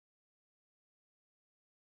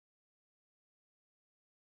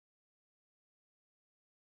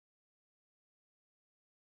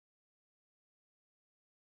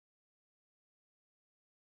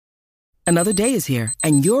Another day is here,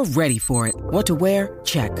 and you're ready for it. What to wear?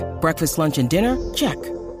 Check. Breakfast, lunch, and dinner? Check.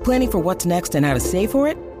 Planning for what's next and how to save for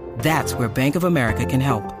it? That's where Bank of America can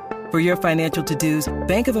help. For your financial to-dos,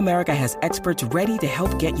 Bank of America has experts ready to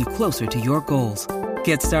help get you closer to your goals.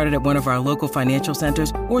 Get started at one of our local financial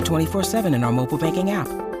centers or 24/7 in our mobile banking app.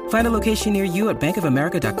 Find a location near you at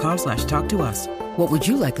bankofamerica.com/talktous. What would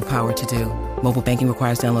you like the power to do? Mobile banking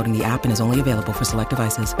requires downloading the app and is only available for select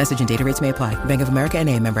devices. Message and data rates may apply. Bank of America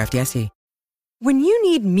N.A., member FDIC. When you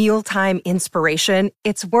need mealtime inspiration,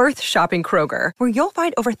 it's worth shopping Kroger, where you'll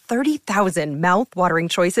find over 30,000 mouth-watering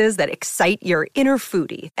choices that excite your inner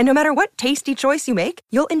foodie. And no matter what tasty choice you make,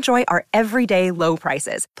 you'll enjoy our everyday low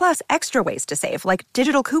prices, plus extra ways to save, like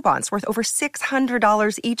digital coupons worth over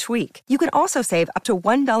 $600 each week. You can also save up to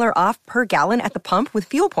 $1 off per gallon at the pump with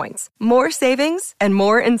fuel points. More savings and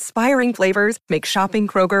more inspiring flavors make shopping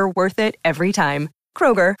Kroger worth it every time.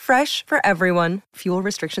 Kroger, fresh for everyone. Fuel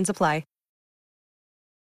restrictions apply.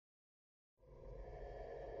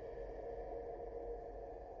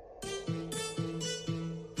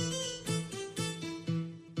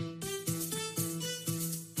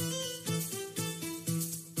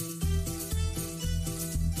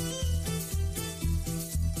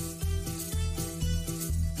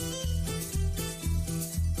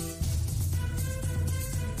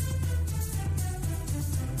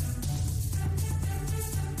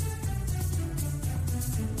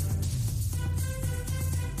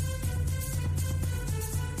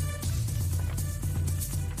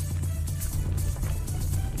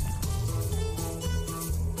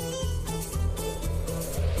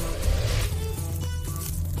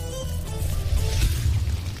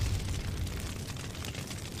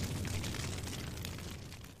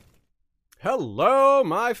 Hello,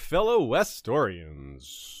 my fellow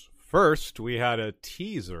Westorians. First, we had a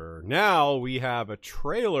teaser. Now we have a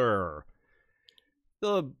trailer.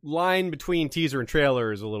 The line between teaser and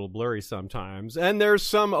trailer is a little blurry sometimes, and there's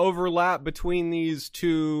some overlap between these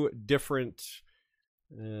two different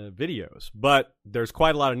videos. But there's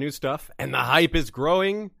quite a lot of new stuff, and the hype is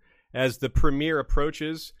growing as the premiere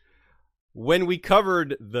approaches. When we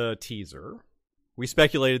covered the teaser, we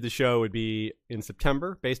speculated the show would be in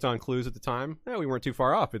September, based on clues at the time. We weren't too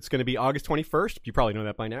far off. It's going to be August 21st. You probably know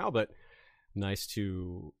that by now, but nice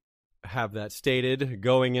to have that stated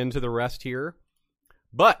going into the rest here.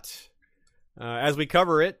 But as we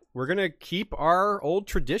cover it, we're going to keep our old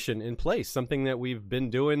tradition in place, something that we've been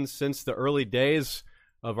doing since the early days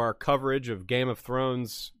of our coverage of Game of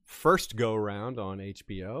Thrones' first go-round on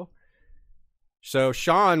HBO. So,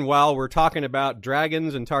 Sean, while we're talking about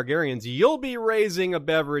dragons and Targaryens, you'll be raising a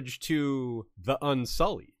beverage to the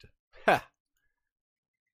Unsullied. Ha!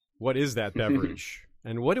 What is that beverage?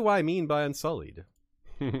 And what do I mean by Unsullied?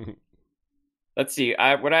 Let's see.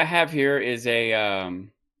 What I have here is a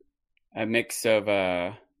mix of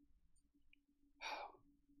the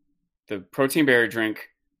protein berry drink,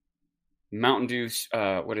 Mountain Dew,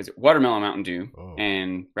 Watermelon Mountain Dew,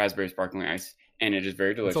 and raspberry sparkling ice. And it is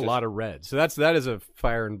very delicious. It's a lot of red. So that is a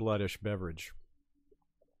fire and bloodish beverage.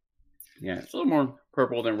 Yeah, it's a little more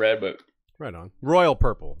purple than red, but right on. Royal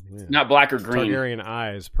purple. Yeah. Not black or green. Targaryen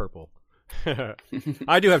eyes purple.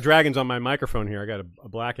 I do have dragons on my microphone here. I got a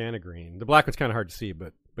black and a green. The black one's kind of hard to see,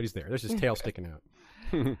 but he's there. There's his tail sticking out.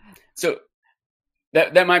 So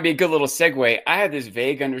that might be a good little segue. I have this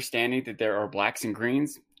vague understanding that there are blacks and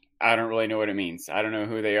greens. I don't really know what it means. I don't know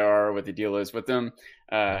who they are, what the deal is with them.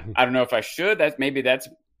 I don't know if I should. Maybe that's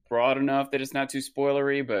broad enough that it's not too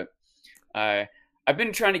spoilery, but I've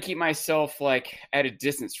been trying to keep myself like at a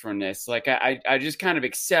distance from this. Like I just kind of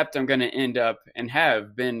accept I'm going to end up and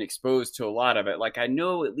have been exposed to a lot of it. Like I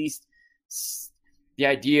know at least the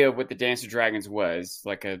idea of what the Dance of Dragons was,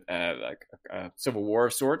 like a civil war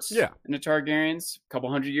of sorts. Yeah. In the Targaryens a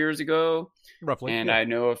couple hundred years ago. Roughly. And yeah. I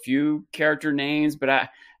know a few character names, but I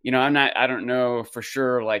don't know for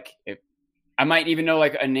sure. Like if I might even know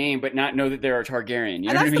like a name, but not know that they're a Targaryen. You know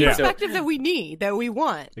and that's what I mean? the perspective that we need, that we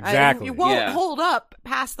want. Exactly. It won't hold up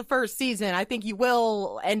past the first season. I think you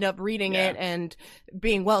will end up reading it and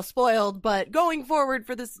being well spoiled. But going forward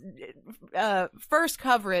for this first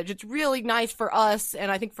coverage, it's really nice for us,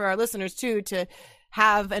 and I think for our listeners too, to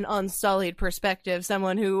have an unsullied perspective,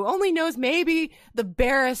 someone who only knows maybe the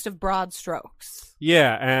barest of broad strokes.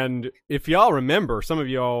 Yeah, and if y'all remember, some of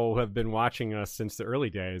y'all have been watching us since the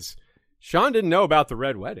early days. Sean didn't know about the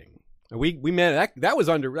Red Wedding. We met that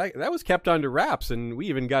was kept under wraps, and we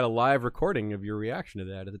even got a live recording of your reaction to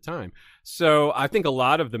that at the time. So I think a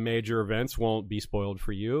lot of the major events won't be spoiled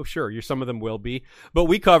for you. Sure, some of them will be, but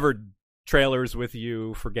we covered trailers with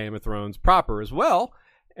you for Game of Thrones proper as well,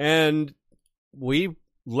 and we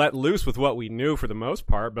let loose with what we knew for the most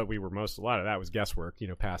part, but a lot of that was guesswork,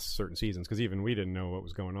 past certain seasons, because even we didn't know what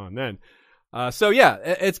was going on then. So yeah,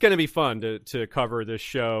 it's going to be fun to cover this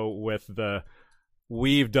show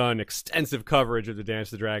we've done extensive coverage of the Dance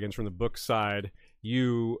of the Dragons from the book side.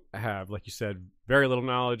 You have, like you said, very little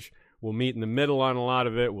knowledge. We'll meet in the middle on a lot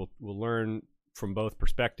of it. We'll learn from both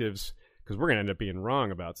perspectives, because we're going to end up being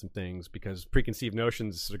wrong about some things, because preconceived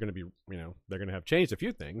notions are going to be, they're going to have changed a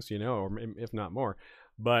few things, or if not more.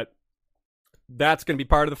 But that's going to be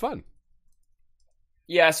part of the fun.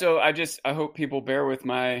 Yeah, so I hope people bear with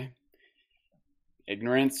my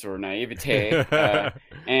ignorance or naivete,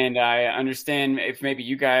 and I understand if maybe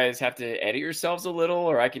you guys have to edit yourselves a little,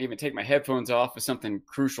 or I could even take my headphones off if something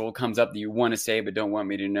crucial comes up that you want to say but don't want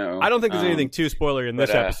me to know. I don't think there's anything too spoilery in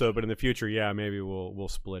this episode, but in the future, yeah, maybe we'll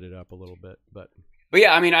split it up a little bit. But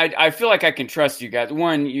yeah, I mean, I feel like I can trust you guys.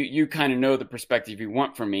 One, you kind of know the perspective you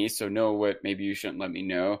want from me, so know what maybe you shouldn't let me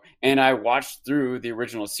know. And I watched through the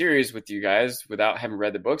original series with you guys without having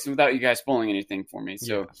read the books and without you guys spoiling anything for me.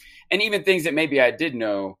 So, And even things that maybe I did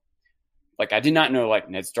know, like I did not know like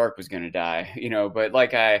Ned Stark was going to die, but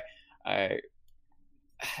like it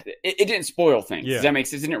didn't spoil things. Yeah. Does that make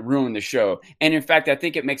sense? It didn't ruin the show. And in fact, I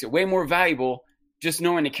think it makes it way more valuable just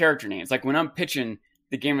knowing the character names. Like when I'm pitching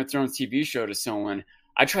the Game of Thrones TV show to someone,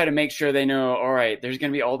 I try to make sure they know, all right, there's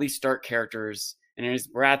going to be all these Stark characters, and there's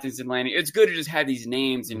Baratheons and Lannister. It's good to just have these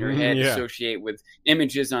names in your head associate with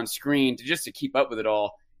images on screen to keep up with it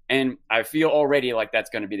all. And I feel already like that's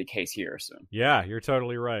going to be the case here. So yeah, you're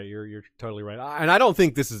totally right. You're totally right. And I don't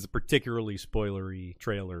think this is a particularly spoilery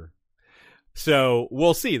trailer. So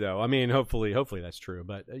we'll see, though. I mean, hopefully that's true.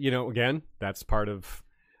 But, again, that's part of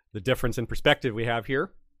the difference in perspective we have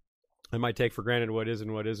here. I might take for granted what is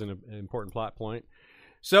and what isn't an important plot point.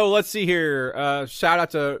 So let's see here. Shout out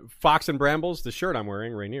to Fox and Brambles. The shirt I'm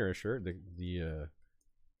wearing, Rhaenyra's shirt, the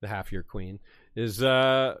half-year queen, is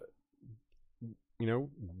by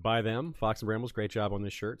them. Fox and Brambles, great job on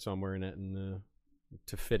this shirt. So I'm wearing it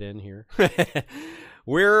to fit in here.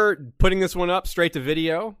 We're putting this one up straight to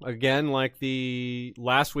video again, like the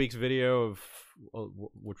last week's video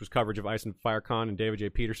which was coverage of Ice and FireCon and David J.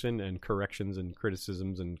 Peterson, and corrections and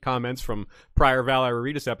criticisms and comments from prior Valar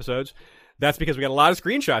Regis episodes. That's because we got a lot of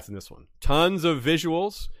screenshots in this one. Tons of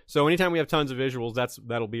visuals. So anytime we have tons of visuals,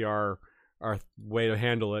 that'll be our way to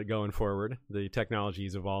handle it going forward. The technology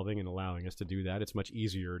is evolving and allowing us to do that. It's much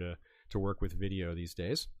easier to work with video these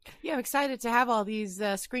days. Yeah, I'm excited to have all these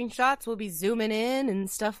screenshots. We'll be zooming in and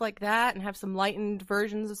stuff like that, and have some lightened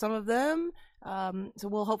versions of some of them. So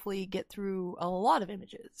we'll hopefully get through a lot of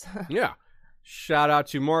images. Yeah. Shout out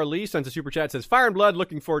to Maura Lee, sends a super chat, says, Fire and Blood,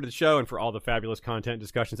 looking forward to the show and for all the fabulous content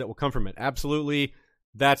discussions that will come from it. Absolutely.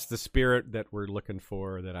 That's the spirit that we're looking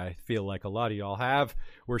for, that I feel like a lot of y'all have.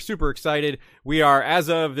 We're super excited. We are, as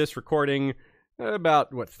of this recording,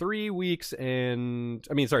 about 3 months and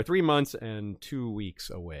 2 weeks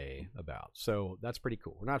away about. So that's pretty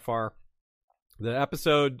cool. We're not far.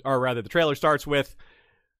 The trailer starts with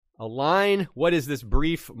a line: what is this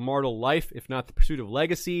brief mortal life if not the pursuit of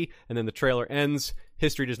legacy? And then the trailer ends: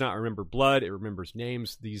 history does not remember blood, it remembers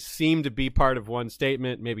names. These seem to be part of one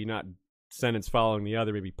statement, maybe not sentence following the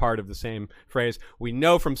other, maybe part of the same phrase. We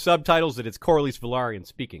know from subtitles that it's Corlys Velaryon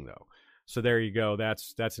speaking, though. So there you go.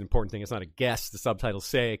 That's an important thing. It's not a guess. The subtitles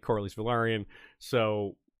say Corlys Velaryon.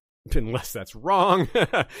 So unless that's wrong.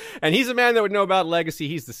 And he's a man that would know about legacy.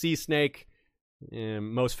 He's the sea snake,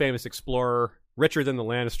 most famous explorer, richer than the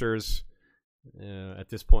Lannisters at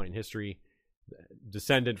this point in history,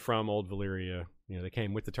 descended from old Valyria. They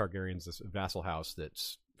came with the Targaryens, this vassal house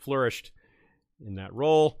that's flourished in that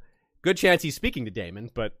role. Good chance he's speaking to Daemon,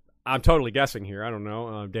 but I'm totally guessing here. I don't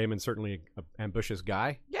know. Daemon's certainly an ambitious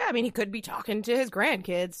guy. Yeah, I mean, he could be talking to his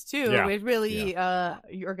grandkids, too. Yeah. It really,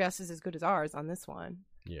 your guess is as good as ours on this one.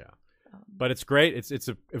 Yeah. But it's great. It's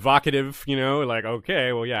evocative, like,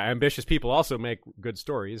 okay, well, yeah, ambitious people also make good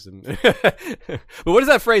stories. And but what does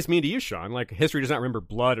that phrase mean to you, Sean? Like, history does not remember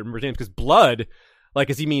blood or remember names? Because blood, like,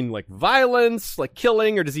 does he mean, like, violence, like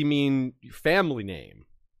killing, or does he mean your family name?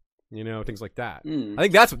 Things like that. I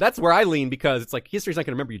think that's where I lean, because it's like history's not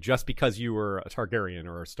going to remember you just because you were a Targaryen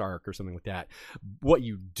or a Stark or something like that. What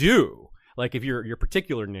you do, like if your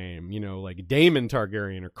particular name, like Daemon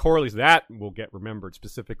Targaryen or Corlys, that will get remembered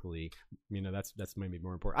specifically. That's maybe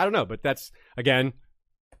more important. I don't know, but that's, again,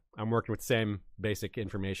 I'm working with the same basic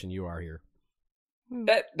information you are here.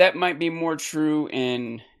 That might be more true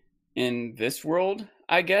in this world,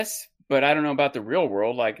 I guess. But I don't know about the real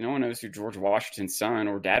world. Like, no one knows who George Washington's son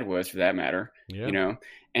or dad was, for that matter. Yeah.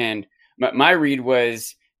 And my read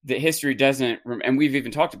was that history doesn't, and we've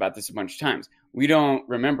even talked about this a bunch of times, we don't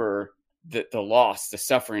remember the loss, the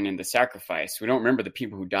suffering, and the sacrifice. We don't remember the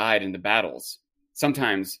people who died in the battles.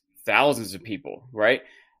 Sometimes thousands of people, right?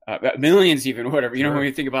 Millions, even, whatever. You know, when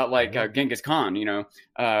you think about like Genghis Khan, you know,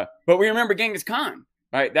 but we remember Genghis Khan,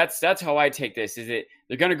 right? That's how I take this. Is that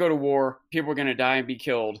they're going to go to war, people are going to die and be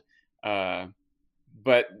killed,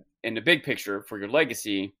 but in the big picture, for your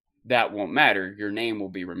legacy, that won't matter. Your name will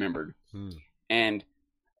be remembered. And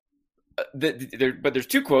but there's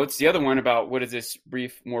two quotes. The other one about what is this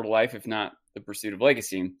brief mortal life if not the pursuit of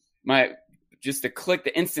legacy? Just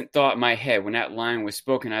the instant thought in my head when that line was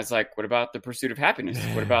spoken, I was like, what about the pursuit of happiness?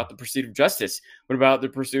 What about the pursuit of justice? What about the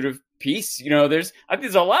pursuit of peace? You know, I think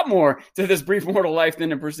there's a lot more to this brief mortal life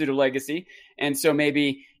than the pursuit of legacy. And so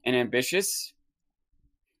maybe an ambitious,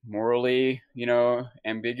 morally, you know,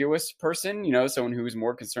 ambiguous person, you know, someone who's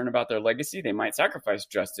more concerned about their legacy, they might sacrifice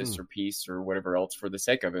justice or peace or whatever else for the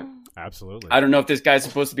sake of it. Absolutely. I don't know if this guy's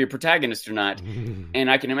supposed to be a protagonist or not.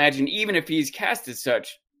 And I can imagine even if he's cast as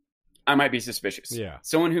such, I might be suspicious. Yeah.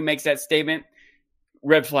 Someone who makes that statement,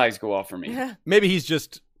 red flags go off for me. Maybe he's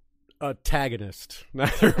just a tagonist,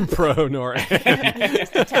 neither pro nor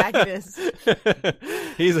antagonist.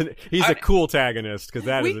 He's a cool tagonist because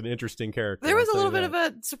that is an interesting character. There was a little bit of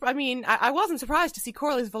a. I mean, I wasn't surprised to see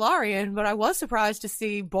Corlys Velaryon, but I was surprised to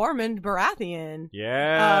see Bormund Baratheon.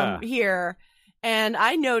 Yeah. Here. And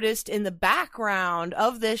I noticed in the background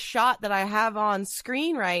of this shot that I have on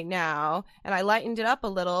screen right now, and I lightened it up a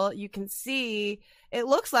little, you can see it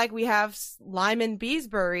looks like we have Lyman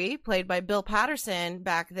Beesbury, played by Bill Patterson,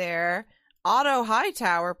 back there, Otto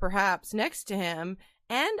Hightower perhaps next to him,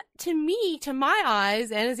 and to me, to my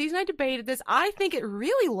eyes, and Aziz and I debated this, I think it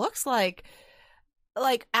really looks like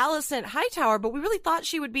Alicent Hightower, but we really thought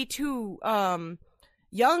she would be too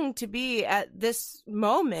young to be at this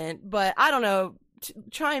moment, but I don't know.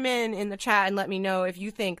 Chime in the chat and let me know if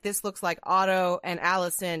you think this looks like Otto and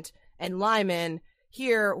Alicent and Lyman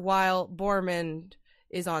here while Bormund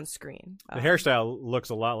is on screen. The hairstyle looks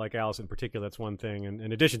a lot like Alicent in particular. That's one thing. And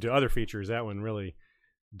in addition to other features, that one really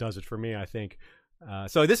does it for me, I think.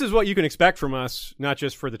 So this is what you can expect from us, not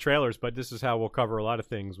just for the trailers, but this is how we'll cover a lot of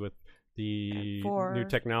things with the new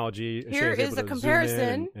technology. Here is a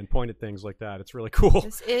comparison and point at things like that. It's really cool.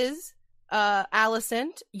 This is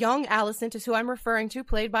Alicent, young Alicent is who I'm referring to,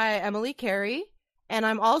 played by Emily Carey, and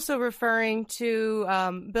I'm also referring to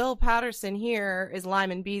Bill Patterson here is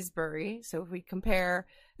Lyman Beesbury. So if we compare,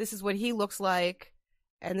 this is what he looks like,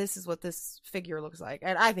 and this is what this figure looks like,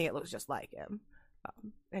 and I think it looks just like him.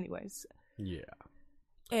 Anyways, yeah,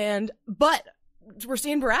 but we're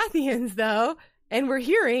seeing Baratheons though. And we're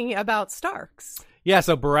hearing about Starks. Yeah,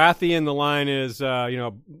 so Baratheon, the line is,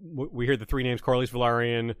 we hear the three names, Corlys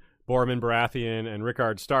Velaryon, Bormund Baratheon, and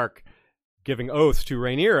Rickard Stark giving oaths to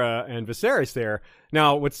Rhaenyra and Viserys there.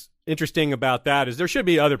 Now, what's interesting about that is there should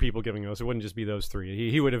be other people giving oaths. It wouldn't just be those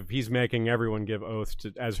three. He's making everyone give oaths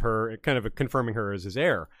as her, kind of confirming her as his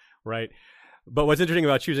heir, right? But what's interesting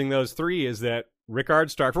about choosing those three is that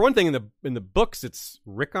Rickard Stark, for one thing, in the books, it's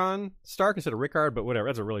Rickon Stark instead of Rickard, but whatever.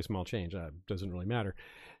 That's a really small change. Doesn't really matter.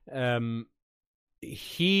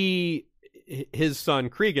 His son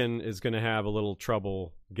Cregan is going to have a little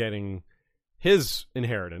trouble getting his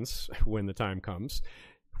inheritance when the time comes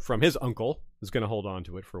from his uncle, is going to hold on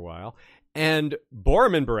to it for a while. And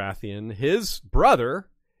Bormund Baratheon, his brother,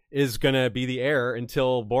 is going to be the heir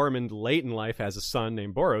until Bormund late in life has a son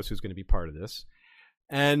named Boros who's going to be part of this.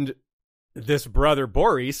 And this brother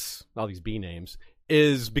Boris, all these B names,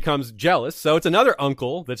 becomes jealous. So it's another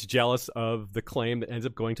uncle that's jealous of the claim that ends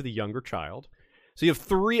up going to the younger child. So you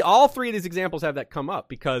have all three of these examples have that come up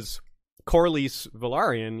because Corlys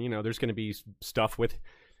Velaryon, there's going to be stuff with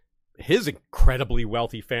his incredibly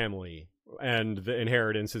wealthy family and the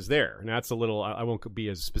inheritance is there. And that's a little, I won't be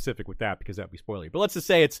as specific with that because that'd be spoilery. But let's just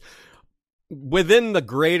say it's within the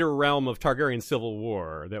greater realm of Targaryen civil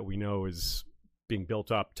war that we know is being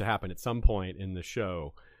built up to happen at some point in the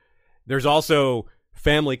show. There's also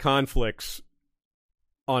family conflicts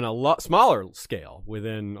on a lot smaller scale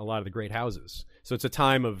within a lot of the great houses. So it's a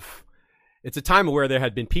time where there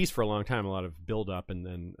had been peace for a long time, a lot of build up and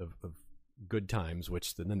then of good times,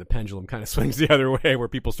 which then the pendulum kind of swings the other way where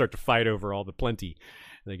people start to fight over all the plenty.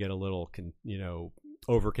 They get a little,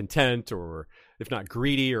 over content or if not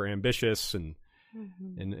greedy or ambitious and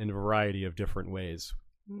in a variety of different ways.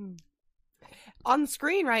 Mm. On the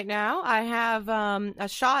screen right now, I have a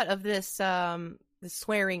shot of this the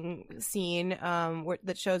swearing scene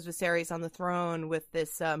that shows Viserys on the throne with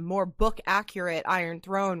this more book-accurate Iron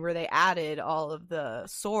Throne where they added all of the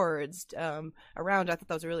swords around. I thought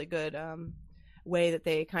that was a really good way that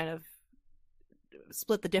they kind of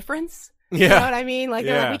split the difference You know what I mean? Like,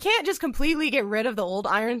 they're like, we can't just completely get rid of the old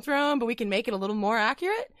Iron Throne, but we can make it a little more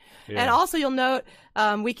accurate. And also, you'll note,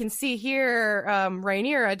 we can see here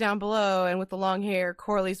Rhaenyra down below, and with the long hair,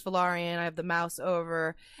 Corlys Velaryon. I have the mouse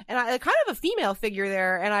over, and I kind of a female figure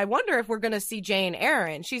there. And I wonder if we're going to see Jane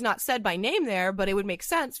Eyre. She's not said by name there, but it would make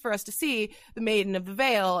sense for us to see the Maiden of the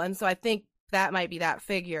Vale. And so I think that might be that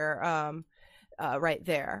figure right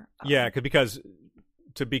there. Because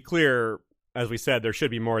to be clear, as we said, there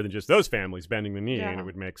should be more than just those families bending the knee, and it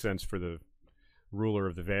would make sense for the ruler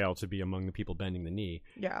of the Vale to be among the people bending the knee.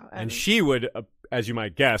 Yeah. And she would, as you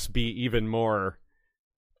might guess, be even more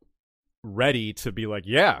ready to be like,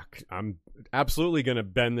 yeah, I'm absolutely going to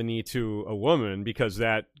bend the knee to a woman, because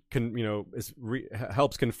that can,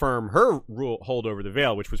 helps confirm her hold over the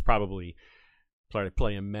Vale, which was probably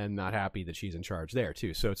playing men not happy that she's in charge there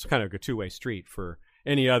too. So it's kind of a two-way street for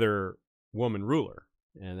any other woman ruler.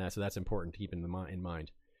 And that's important to keep in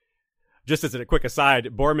mind. Just as a quick aside,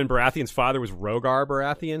 Borman Baratheon's father was Rhaegar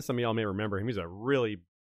Baratheon. Some of y'all may remember him. He's a really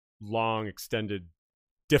long, extended,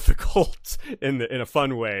 difficult, in a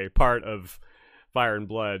fun way, part of Fire and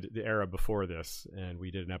Blood, the era before this. And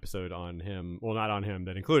we did an episode on him. Well, not on him,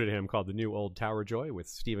 that included him, called The New Old Tower Joy with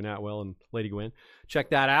Stephen Atwell and Lady Gwyn. Check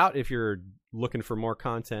that out if you're looking for more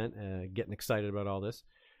content, getting excited about all this.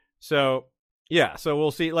 So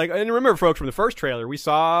we'll see. And remember, folks, from the first trailer, we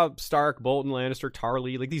saw Stark, Bolton, Lannister,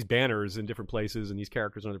 Tarly, like these banners in different places and these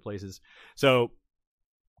characters in other places. So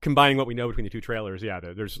combining what we know between the two trailers,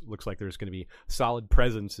 looks like there's going to be solid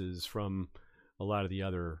presences from a lot of the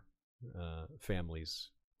other families.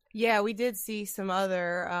 Yeah, we did see some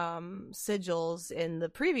other sigils in the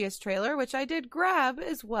previous trailer, which I did grab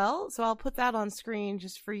as well. So I'll put that on screen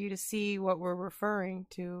just for you to see what we're referring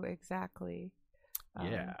to exactly.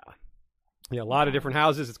 A lot of different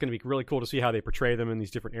houses. It's going to be really cool to see how they portray them in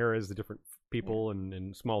these different eras, the different people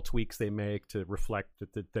and small tweaks they make to reflect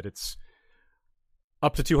that it's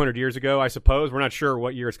up to 200 years ago, I suppose. We're not sure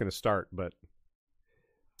what year it's going to start, but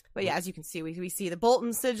yeah, as you can see, we see the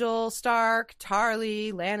Bolton sigil, Stark,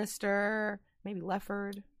 Tarly, Lannister, maybe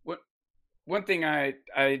Lefford. One thing I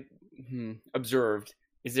observed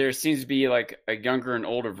is there seems to be like a younger and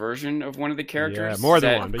older version of one of the characters. Yeah, more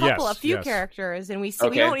than one, but a few characters, and we see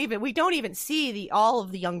we don't even see all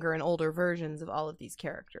of the younger and older versions of all of these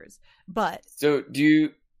characters. But so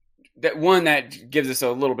that gives us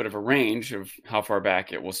a little bit of a range of how far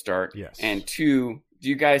back it will start. Yes. And two, do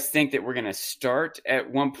you guys think that we're going to start at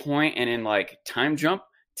one point and then time jump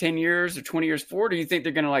 10 years or 20 years forward? Or do you think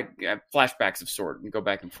they're going to have flashbacks of sort and go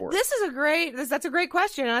back and forth? That's a great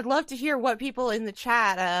question. And I'd love to hear what people in the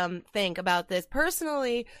chat think about this.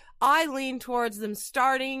 Personally, I lean towards them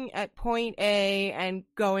starting at point A and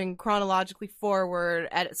going chronologically forward.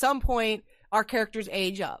 At some point, our characters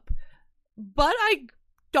age up. But I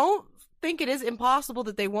don't think it is impossible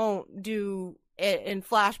that they won't do it in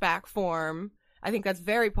flashback form. I think that's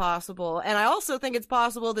very possible. And I also think it's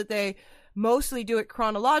possible that they mostly do it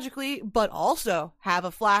chronologically, but also have a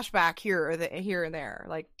flashback here and there.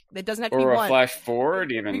 Like, it doesn't have to be one. Or a flash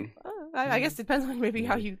forward, even. I guess it depends on maybe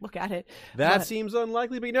how you look at it. That seems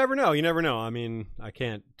unlikely, but you never know. I mean, I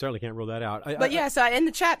certainly can't rule that out. So in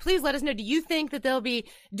the chat, please let us know. Do you think that they'll be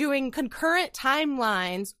doing concurrent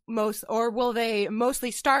timelines or will they mostly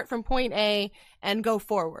start from point A and go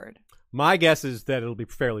forward? My guess is that it'll be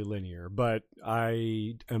fairly linear, but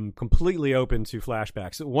I am completely open to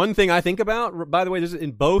flashbacks. One thing I think about, by the way,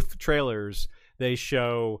 in both trailers, they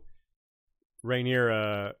show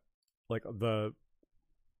Rhaenyra, like the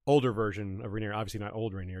older version of Rhaenyra, obviously not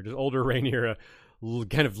old Rhaenyra, just older Rhaenyra,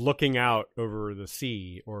 kind of looking out over the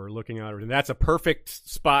sea or looking out, and that's a perfect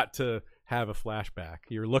spot to have a flashback.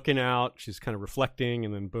 You're looking out, she's kind of reflecting,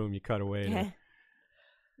 and then boom, you cut away to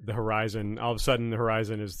the horizon. All of a sudden, the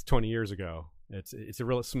horizon is 20 years ago. It's a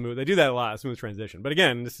real smooth. They do that a lot, smooth transition. But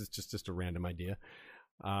again, this is just a random idea.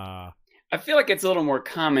 I feel like it's a little more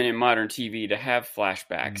common in modern TV to have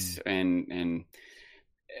flashbacks, and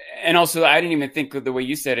also I didn't even think of the way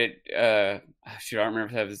you said it. I don't remember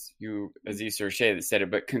if that was you, Aziz or Shay, that said it,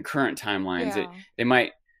 but concurrent timelines. Yeah. They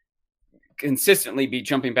might consistently be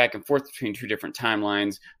jumping back and forth between two different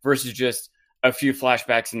timelines versus just a few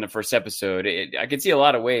flashbacks in the first episode. I could see a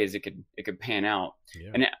lot of ways it could pan out.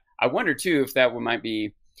 Yeah. And I wonder too if that might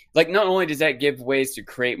be like, not only does that give ways to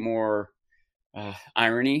create more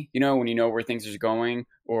irony, when you know where things are going,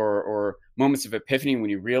 or moments of epiphany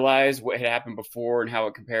when you realize what had happened before and how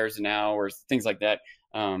it compares to now, or things like that.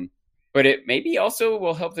 But it maybe also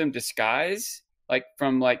will help them disguise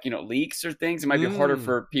from leaks or things. It might be harder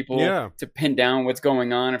for people to pin down what's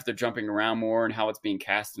going on if they're jumping around more and how it's being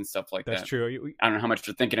cast and stuff like that. That's true. I don't know how much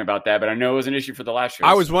you're thinking about that, but I know it was an issue for the last show.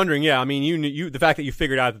 I was wondering, I mean, you the fact that you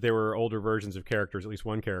figured out that there were older versions of characters, at least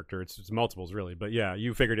one character, it's multiples really, but yeah,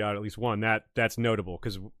 you figured out at least one. That's notable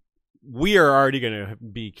because we are already going to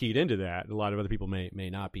be keyed into that. A lot of other people may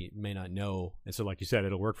not know, and so like you said,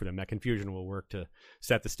 it'll work for them. That confusion will work to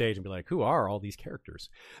set the stage and be like, who are all these characters?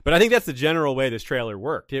 But I think that's the general way this trailer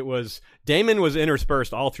worked. Damon was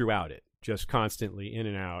interspersed all throughout it, just constantly in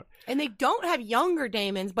and out. And they don't have younger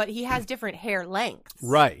Damons, but he has different hair lengths.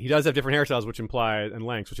 Right, he does have different hairstyles, which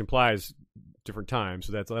implies different times.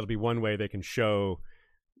 So that'll be one way they can show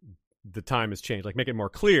the time has changed, like make it more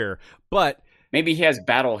clear. But maybe he has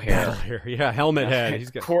battle hair. Yeah, helmet head. He's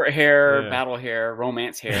got court hair, battle hair,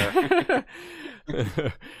 romance hair.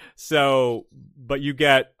 So, but you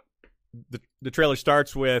get the trailer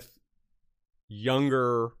starts with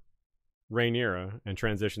younger Rhaenyra and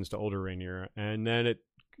transitions to older Rhaenyra, and then it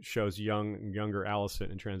shows younger Alicent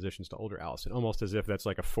and transitions to older Alicent, almost as if that's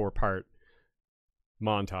like a 4-part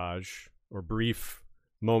montage or brief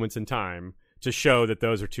moments in time to show that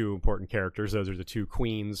those are two important characters. Those are the two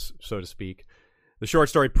queens, so to speak. The short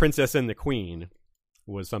story Princess and the Queen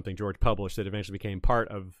was something George published that eventually became part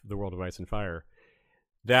of The World of Ice and Fire.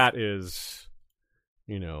 That is,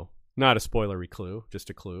 not a spoilery clue,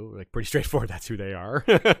 just a clue. Like pretty straightforward, that's who they are.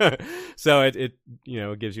 So it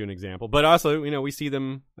gives you an example. But also, we see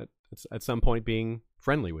them at some point being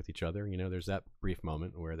friendly with each other. There's that brief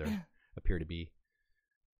moment where they appear to be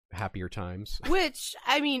happier times. Which,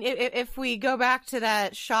 I mean, if we go back to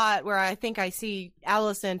that shot where I think I see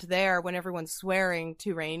Alicent there when everyone's swearing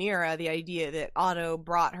to Rhaenyra, the idea that Otto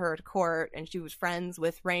brought her to court and she was friends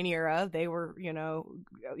with Rhaenyra, they were,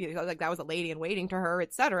 like that was a lady in waiting to her,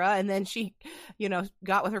 etc. And then she,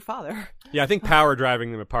 got with her father. Yeah, I think power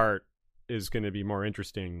driving them apart is going to be more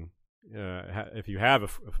interesting if you have a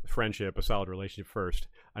friendship, a solid relationship first.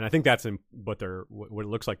 And I think that's what it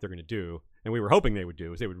looks like they're going to do. And we were hoping they would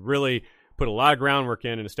do is they would really put a lot of groundwork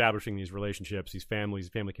in establishing these relationships, these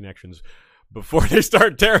family connections before they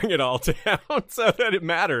start tearing it all down so that it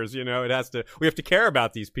matters. We have to care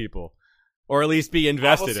about these people or at least be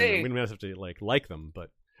invested in them. We don't have to like them, but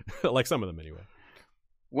like some of them anyway.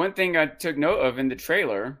 One thing I took note of in the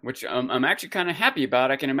trailer, which I'm actually kind of happy about,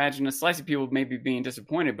 I can imagine a slice of people maybe being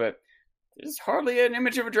disappointed, but there's hardly an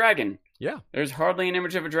image of a dragon. Yeah. There's hardly an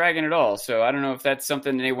image of a dragon at all. So I don't know if that's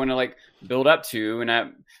something they want to build up to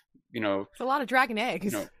and it's a lot of dragon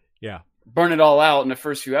eggs. Yeah. Burn it all out in the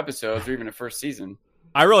first few episodes or even the first season.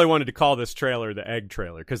 I really wanted to call this trailer the egg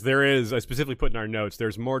trailer because I specifically put in our notes,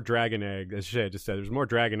 there's more dragon egg, as Shay just said, there's more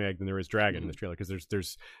dragon egg than there is dragon in this trailer because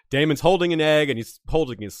there's Damon's holding an egg and he's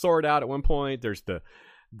holding his sword out at one point. There's the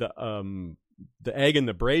egg in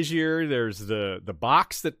the brazier. There's the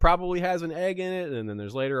box that probably has an egg in it, and then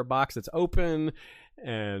there's later a box that's open,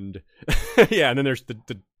 and and then there's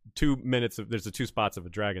the 2 minutes of there's the 2 spots of a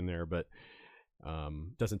dragon there, but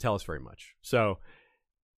doesn't tell us very much. So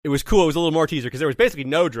it was cool. It was a little more teaser because there was basically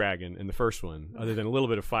no dragon in the first one other than a little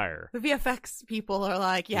bit of fire. The VFX people are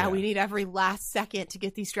like, we need every last second to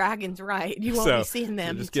get these dragons right. You won't be seeing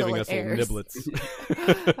them just until giving it us airs. Little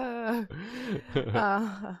niblets.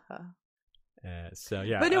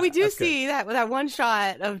 But no, we do see that one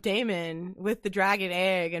shot of Daemon with the dragon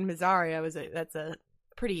egg and Mysaria that's a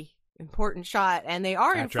pretty important shot, and they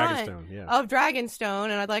are in front of Dragonstone,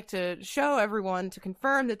 and I'd like to show everyone to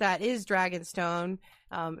confirm that is Dragonstone.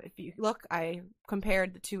 If you look, I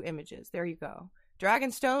compared the 2 images. There you go.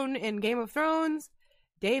 Dragonstone in Game of Thrones,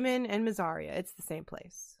 Daemon and Mysaria. It's the same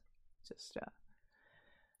place. Just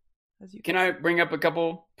as you can I bring up a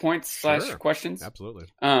couple points / questions? Absolutely.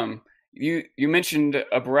 You mentioned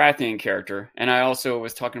a Baratheon character, and I also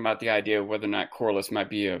was talking about the idea of whether or not Corlys might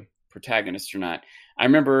be a protagonist or not. I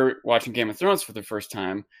remember watching Game of Thrones for the first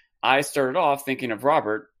time. I started off thinking of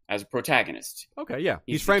Robert as a protagonist. Okay, yeah.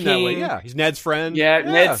 He's framed that way. Yeah, he's Ned's friend. Yeah,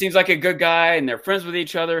 Ned seems like a good guy, and they're friends with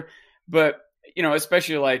each other. But,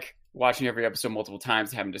 especially watching every episode multiple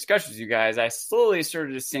times, having discussions with you guys, I slowly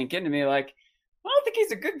started to sink into me I don't think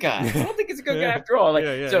he's a good guy. I don't think he's a good guy after all.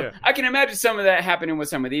 I can imagine some of that happening with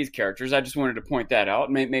some of these characters. I just wanted to point that out.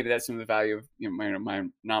 Maybe that's some of the value of my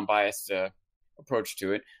non-biased approach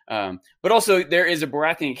to it. But also, there is a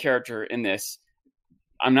Baratheon character in this.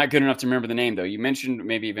 I'm not good enough to remember the name, though. You mentioned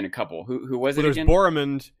maybe even a couple. Who was it again? There's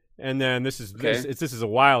Boromund, and then this is a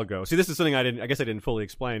while ago. See, this is something I guess I didn't fully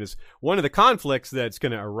explain. Is one of the conflicts that's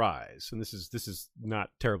going to arise, and this is not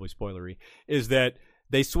terribly spoilery, is that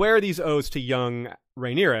they swear these oaths to young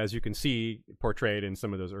Rhaenyra, as you can see portrayed in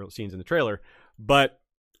some of those early scenes in the trailer. But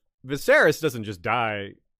Viserys doesn't just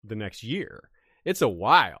die the next year. It's a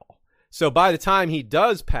while. So by the time he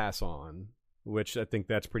does pass on, which I think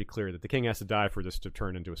that's pretty clear that the king has to die for this to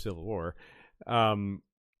turn into a civil war,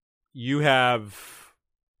 you have,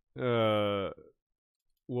 well,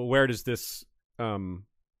 where does this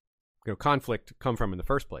conflict come from in the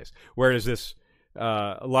first place? Where does this,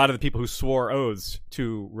 a lot of the people who swore oaths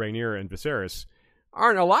to Rhaenyra and Viserys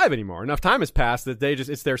aren't alive anymore. Enough time has passed that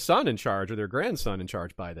it's their son in charge or their grandson in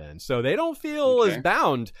charge by then. So they don't feel as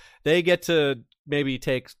bound. They get to maybe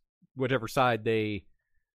take whatever side they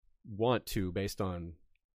want to based on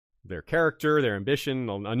their character, their ambition,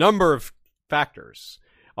 a number of factors,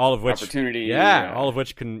 all of which opportunity, all of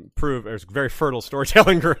which can prove there's very fertile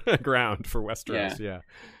storytelling ground for Westeros. Yeah.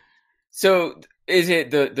 So is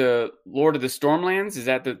it the Lord of the Stormlands? Is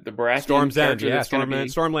that the Baratheon? Storm's End, yeah.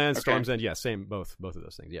 Stormlands, Okay. Storm's End, yeah. Same, both of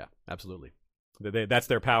those things. Yeah, absolutely. That's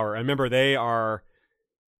their power. And remember, they are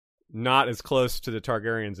not as close to the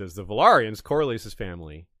Targaryens as the Velaryons, Corlys's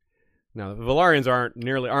family. Now, the Velaryons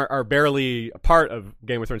are barely a part of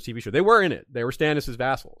Game of Thrones TV show. They were in it. They were Stannis'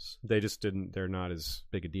 vassals. They just didn't. They're not as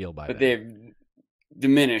big a deal by. But they've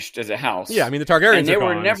diminished as a house. Yeah, I mean the Targaryens and they are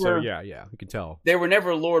were gone. Never, so yeah, you can tell. They were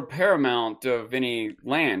never Lord Paramount of any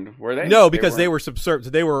land, were they? No, because they were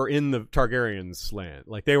subservient. They were in the Targaryens' land.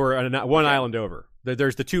 Like they were on one island over.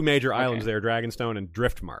 There's the two major islands there, Dragonstone and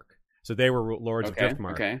Driftmark. So they were lords of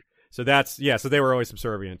Driftmark. Okay. So so they were always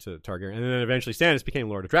subservient to Targaryen, and then eventually Stannis became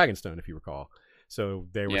Lord of Dragonstone, if you recall. So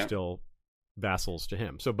they were still vassals to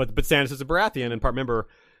him. So, but Stannis is a Baratheon, and remember,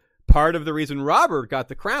 part of the reason Robert got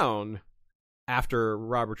the crown after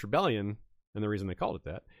Robert's Rebellion, and the reason they called it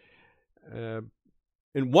that,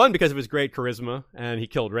 and one because of his great charisma, and he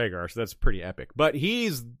killed Rhaegar, so that's pretty epic. But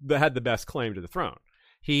had the best claim to the throne.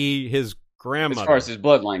 His grandmother, as far as his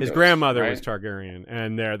bloodline, his goes, grandmother right? was Targaryen,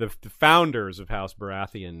 and the founders of House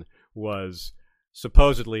Baratheon was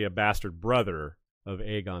supposedly a bastard brother of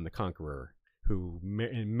Aegon the Conqueror, who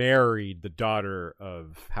married the daughter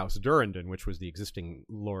of House Durrandon, which was the existing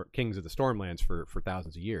kings of the Stormlands for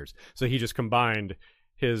thousands of years. So he just combined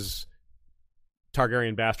his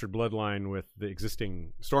Targaryen bastard bloodline with the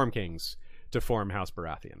existing Storm Kings to form House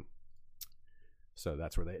Baratheon. So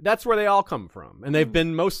that's where they all come from, and they've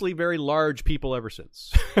been mostly very large people ever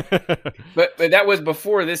since. but that was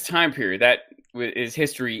before this time period. That is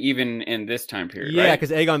history, even in this time period. Yeah, right?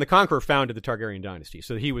 because Aegon the Conqueror founded the Targaryen dynasty.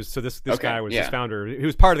 So this guy was his founder. He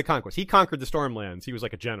was part of the conquest. He conquered the Stormlands. He was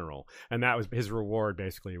like a general, and that was his reward.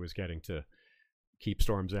 Basically, was getting to keep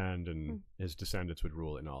Storm's End, and his descendants would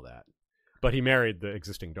rule it and all that. But he married the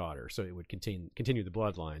existing daughter, so it would continue the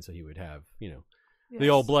bloodline. So he would have the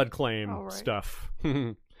old blood claim stuff.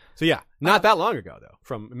 So yeah, not that long ago though,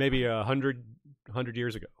 from maybe 100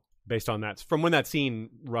 years ago, based on that, from when that scene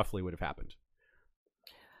roughly would have happened.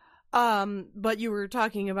 But you were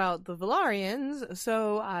talking about the Velaryons,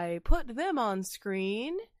 so I put them on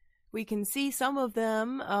screen. We can see some of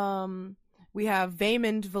them. We have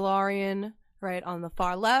Vaemond Velaryon right on the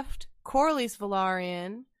far left, Corlys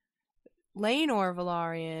Velaryon, Laenor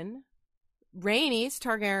Velaryon, Rhaenys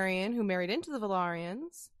Targaryen, who married into the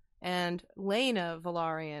Velaryons, and Laena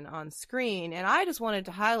Velaryon on screen. And I just wanted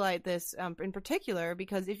to highlight this in particular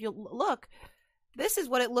because if you look, this is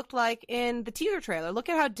what it looked like in the teaser trailer. Look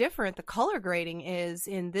at how different the color grading is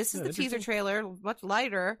in this is the teaser trailer, much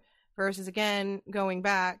lighter, versus, again, going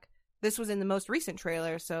back, this was in the most recent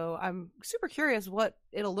trailer, so I'm super curious what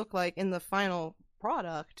it'll look like in the final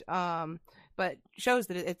product. But shows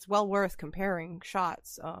that it's well worth comparing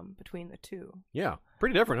shots between the two. Yeah,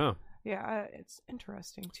 pretty different, huh? Yeah, it's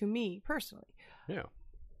interesting to me personally. Yeah.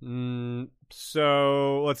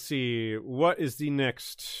 So let's see. What is the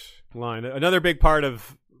next line? Another big part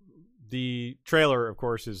of the trailer, of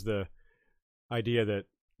course, is the idea that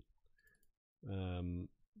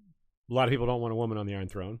a lot of people don't want a woman on the Iron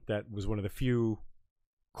Throne. That was one of the few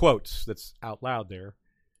quotes that's out loud there.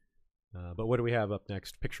 But what do we have up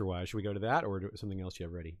next, picture-wise? Should we go to that, or something else you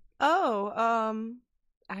have ready?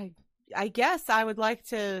 I guess I would like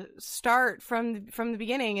to start from the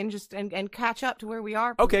beginning and just and catch up to where we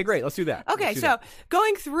are. Okay, great. Let's do that. Okay,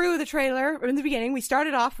 going through the trailer in the beginning, we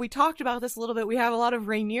started off. We talked about this a little bit. We have a lot of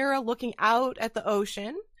Rhaenyra looking out at the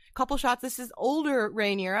ocean. Couple shots. This is older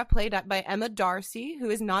Rhaenyra, played by Emma Darcy, who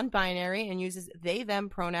is non-binary and uses they/them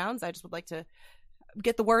pronouns. I just would like to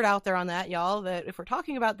get the word out there on that, y'all, that if we're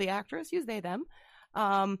talking about the actress, use they, them.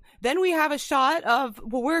 Then we have a shot of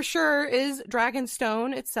what we're sure is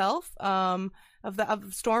Dragonstone itself, of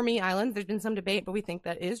Stormy Island. There's been some debate, but we think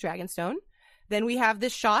that is Dragonstone. Then we have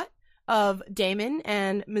this shot of Daemon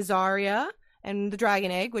and Mysaria and the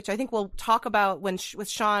Dragon Egg, which I think we'll talk about with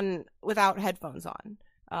Sean without headphones on.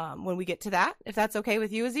 when we get to that, if that's okay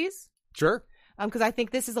with you, Aziz. Sure. Because I think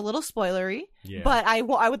this is a little spoilery. Yeah. But I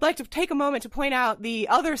would like to take a moment to point out the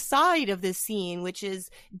other side of this scene, which is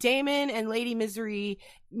Damon and Lady Misery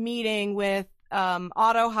meeting with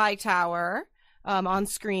Otto Hightower on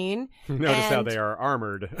screen. Notice how they are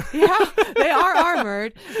armored. Yeah, they are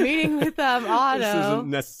armored, meeting with Otto. This isn't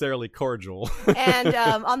necessarily cordial. And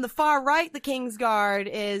on the far right, the Kingsguard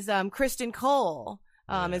is Kristen Cole,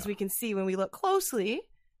 as we can see when we look closely.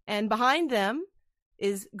 And behind them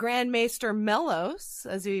is Grand Maester Mellos,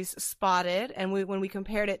 as he's spotted. And when we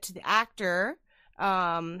compared it to the actor,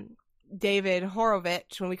 David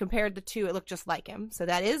Horovitch, when we compared the two, it looked just like him. So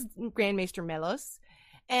that is Grand Maester Mellos.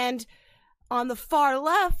 And on the far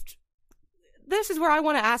left, this is where I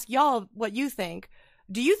want to ask y'all what you think.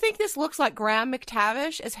 Do you think this looks like Graham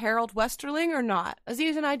McTavish as Harold Westerling or not?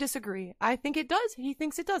 Aziz and I disagree. I think it does. He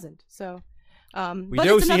thinks it doesn't. So we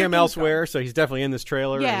do see him elsewhere, so he's definitely in this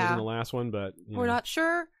trailer. Yeah. He was in the last one, but we're not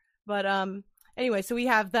sure. But anyway, so we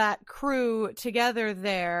have that crew together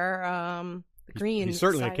there. The green. He's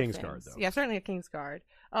certainly a side of Kingsguard, things. though. Yeah, certainly a Kingsguard.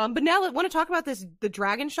 But now, want to talk about the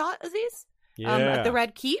dragon shot, Aziz? Yeah. At the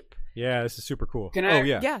Red Keep. Yeah, this is super cool. Can I- Oh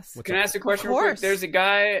yeah. Yes. What's Can I up? ask a question Of real quick? course. There's a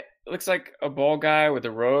guy, looks like a bald guy with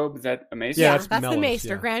a robe. Is that a maester? Yeah, that's the Mellos, Maester,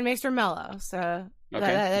 yeah. Grand Maester Mellos. Okay,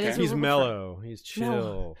 That is okay. who He's we're mellow. He's chill.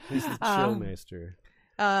 Mellow. He's the chill maester.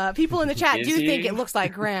 People in the chat Is do he? think it looks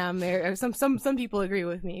like Graham. Some people agree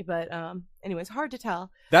with me, but anyways, hard to tell.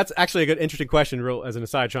 That's actually a good, interesting question. Real as an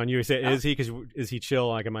aside, Sean, you say, is he? Because is he chill?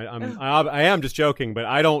 Like, I am just joking, but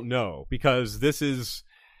I don't know because this is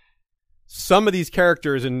some of these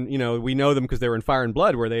characters, and we know them because they were in Fire and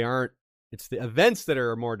Blood, where they aren't. It's the events that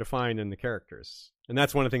are more defined than the characters, and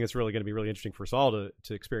that's one of the things that's really going to be really interesting for us all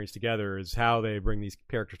to experience together is how they bring these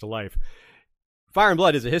characters to life. Fire and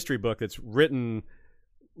Blood is a history book that's written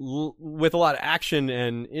with a lot of action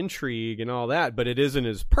and intrigue and all that, but it isn't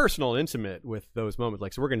as personal and intimate with those moments.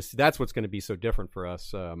 Like, so we're going to see that's what's going to be so different for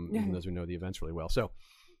us, even those who know the events really well. So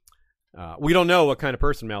we don't know what kind of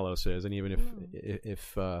person Mellos is, and even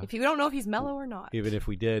if you don't know if he's mellow or not, even if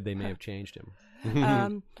we did, they may have changed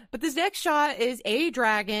him. But this next shot is a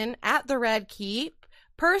dragon at the Red Keep.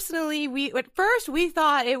 Personally, at first we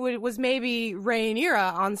thought it was maybe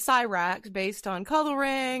Rhaenyra on Cyrax based on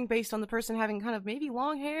coloring, based on the person having kind of maybe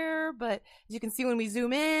long hair, but as you can see when we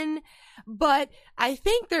zoom in. But I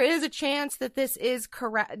think there is a chance that this is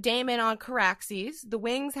Daemon on Caraxes. The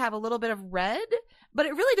wings have a little bit of red, but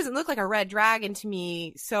it really doesn't look like a red dragon to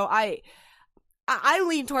me. So I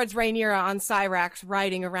lean towards Rhaenyra on Cyrax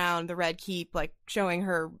riding around the Red Keep, like showing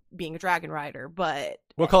her being a dragon rider. But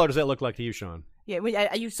what color does that look like to you, Sean?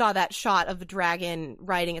 Yeah, you saw that shot of the dragon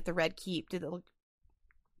riding at the Red Keep. Did it look?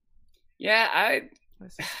 Yeah,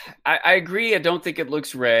 I agree. I don't think it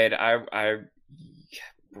looks red. I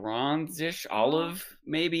bronzish, olive,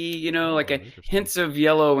 maybe. Like hints of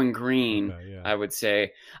yellow and green. Okay, yeah. I would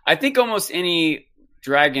say. I think almost any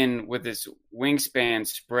dragon with its wingspan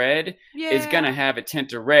spread is gonna have a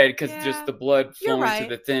tint of red because just the blood flowing to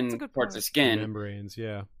the thin parts of skin. Membranes,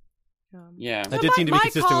 yeah. Yeah, that did seem to be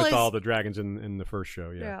consistent with is, all the dragons in the first show.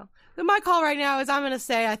 Yeah. So my call right now is I'm going to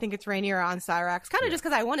say I think it's Rhaenyra on Cyrax, kind of just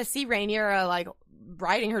because I want to see Rhaenyra like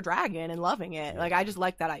riding her dragon and loving it. Like I just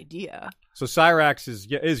like that idea. So Cyrax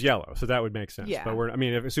is yellow, so that would make sense. Yeah. But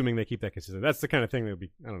assuming they keep that consistent, that's the kind of thing that would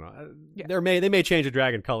be. I don't know. Yeah. They may change a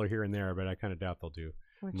dragon color here and there, but I kind of doubt they'll do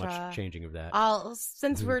much changing of that.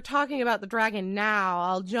 Since we're talking about the dragon now,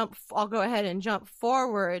 I'll go ahead and jump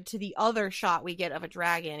forward to the other shot we get of a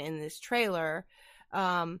dragon in this trailer,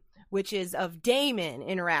 which is of Daemon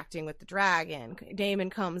interacting with the dragon.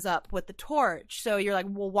 Daemon comes up with the torch. So you're like,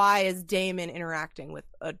 well, why is Daemon interacting with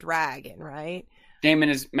a dragon, right? Daemon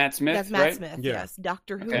is Matt Smith, That's Matt right? Smith, Yeah. yes.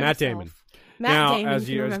 Doctor Who Matt himself. Damon. Matt Damon, it's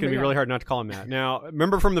going to be really hard not to call him that. Now,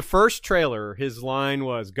 remember from the first trailer, his line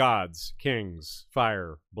was gods, kings,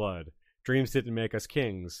 fire, blood. Dreams didn't make us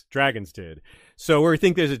kings. Dragons did. So we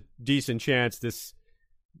think there's a decent chance this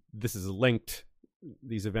is linked.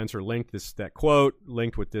 These events are linked. That quote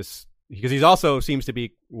linked with this because he also seems to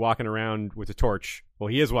be walking around with a torch. Well,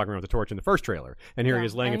 he is walking around with a torch in the first trailer, and here he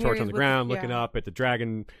is laying a torch on the ground, looking up at the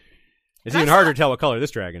dragon. It's even harder to tell what color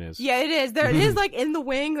this dragon is. Yeah, it is. It is like in the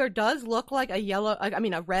wing. There does look like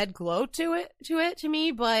a red glow to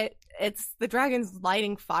me, but it's the dragon's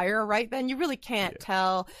lighting fire right then. You really can't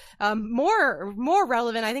tell. More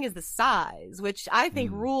relevant, I think, is the size, which I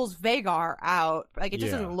think rules Vhagar out. Like it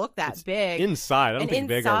just doesn't look that big inside. I don't think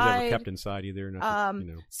Vhagar was ever kept inside either.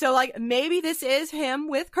 So like maybe this is him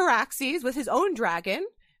with Caraxes with his own dragon.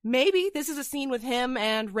 Maybe this is a scene with him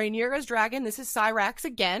and Rhaenyra's dragon. This is Cyrax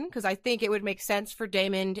again, because I think it would make sense for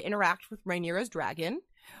Daemon to interact with Rhaenyra's dragon.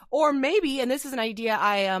 Or maybe, and this is an idea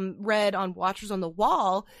I read on Watchers on the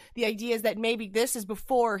Wall, the idea is that maybe this is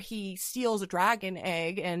before he steals a dragon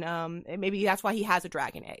egg, and maybe that's why he has a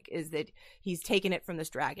dragon egg, is that he's taken it from this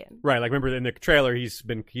dragon. Right, like remember in the trailer, he's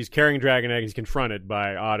carrying a dragon egg, he's confronted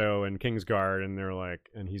by Otto and Kingsguard, and they're like,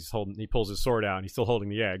 and he pulls his sword out, and he's still holding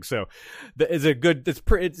the egg. So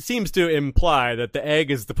it seems to imply that the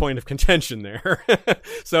egg is the point of contention there.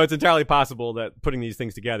 So it's entirely possible that putting these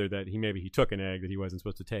things together, that he took an egg that he wasn't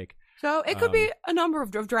supposed to take. So it could be a number of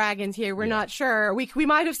dragons here. We're not sure. We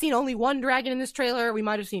might have seen only one dragon in this trailer. We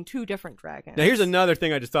might have seen two different dragons. Now, here's another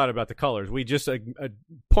thing I just thought about the colors. We just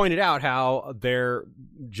pointed out how they're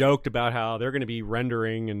joked about how they're going to be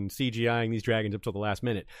rendering and CGIing these dragons up till the last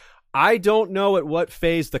minute. I don't know at what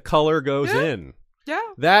phase the color goes in. Yeah.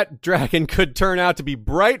 That dragon could turn out to be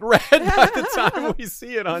bright red by the time we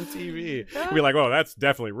see it on TV. We'll be like, oh, that's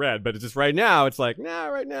definitely red. But it's just right now, it's like,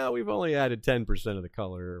 right now we've only added 10% of the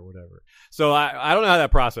color or whatever. So I don't know how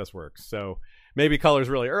that process works. So maybe color's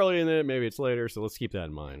really early in it, maybe it's later. So let's keep that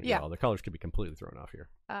in mind. Yeah. Well, the colors could be completely thrown off here.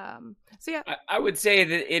 So yeah. I would say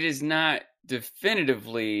that it is not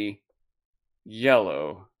definitively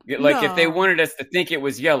yellow. Like if they wanted us to think it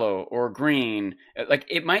was yellow or green, like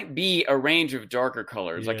it might be a range of darker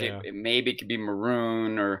colors. Yeah. Like it maybe could be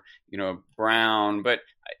maroon or brown. But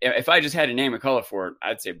if I just had to name a color for it,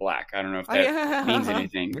 I'd say black. I don't know if that means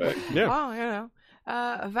anything, but yeah.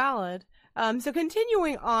 Valid. So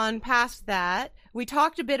continuing on past that, we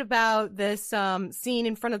talked a bit about this scene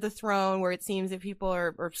in front of the throne where it seems that people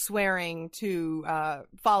are swearing to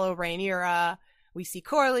follow Rhaenyra. We see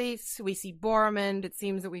Corlys, we see Boromund. It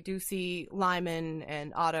seems that we do see Lyman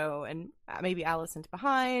and Otto and maybe Alicent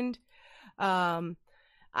behind. Another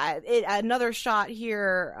shot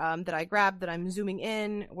here that I grabbed that I'm zooming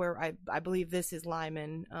in where I believe this is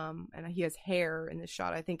Lyman, and he has hair in this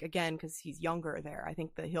shot. I think, again, because he's younger there. I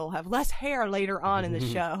think that he'll have less hair later on in the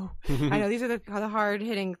show. I know these are the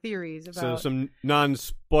hard-hitting theories about... So some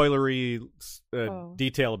non-spoilery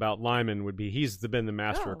detail about Lyman would be he's been the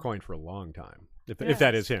Master of Coin for a long time. If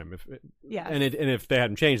that is him, and if they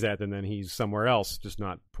hadn't changed that, then he's somewhere else, just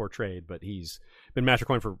not portrayed. But he's been Master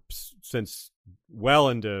Coin since well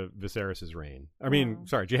into Viserys' reign. I mean,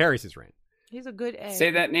 Jaehaerys' reign. He's a good egg.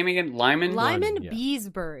 Say that name again, Lyman. Lyman yeah.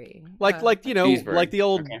 Beesbury. Like Beesbury. like the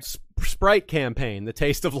old Sprite campaign, The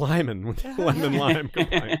Taste of Lyman, with lemon lime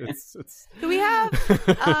combined. Do we have?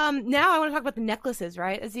 Now I want to talk about the necklaces,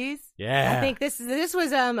 right, Aziz? Yeah. I think this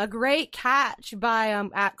was a great catch by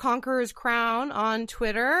at Conqueror's Crown on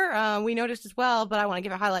Twitter. We noticed as well, but I want to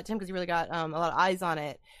give a highlight to him because he really got a lot of eyes on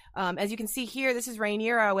it. As you can see here, this is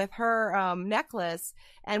Rhaenyra with her necklace.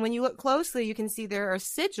 And when you look closely, you can see there are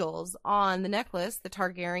sigils on the necklace, the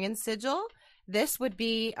Targaryen sigil. This would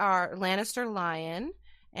be our Lannister lion.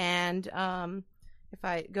 And if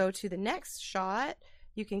I go to the next shot,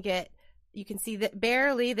 you can see that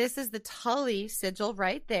barely, this is the Tully sigil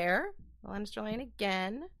right there. Lannister lion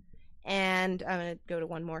again. And I'm going to go to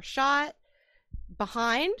one more shot.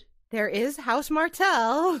 Behind, there is House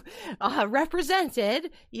Martell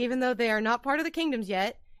represented, even though they are not part of the kingdoms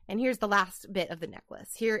yet. And here's the last bit of the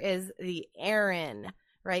necklace. Here is the Arryn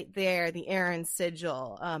right there, the Arryn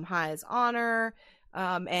sigil, high as honor.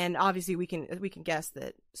 And obviously we can guess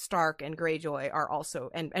that Stark and Greyjoy are also,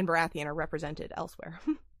 and Baratheon are represented elsewhere.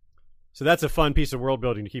 So that's a fun piece of world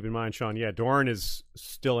building to keep in mind, Sean. Yeah, Dorne is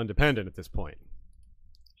still independent at this point.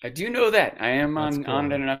 I do know that. I am That's on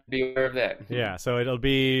cool. it enough to be aware of that. Yeah, so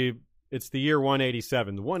it's the year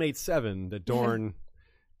 187, the 187 that Dorne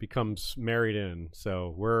becomes married in.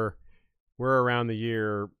 So we're around the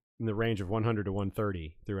year in the range of 100 to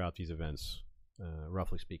 130 throughout these events,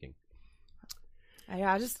 roughly speaking.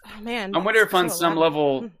 Yeah, man. I wonder if on some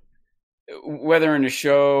level, whether in the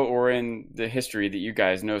show or in the history that you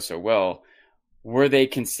guys know so well, were they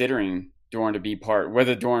considering Dorne to be part,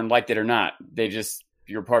 whether Dorne liked it or not,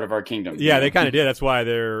 you're part of our kingdom. Yeah, they kind of did. That's why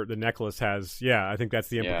the necklace has, I think that's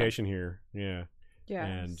the implication here. Yeah. Yes.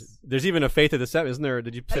 And there's even a Faith of the Seven, isn't there?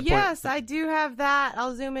 Did you say yes, I do have that.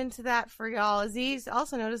 I'll zoom into that for y'all. Aziz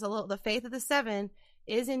also noticed the Faith of the Seven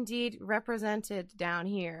is indeed represented down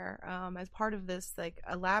here as part of this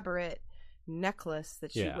elaborate necklace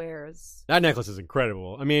that she wears. That necklace is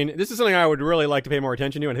incredible. I mean, this is something I would really like to pay more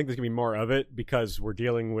attention to. I think there's going to be more of it because we're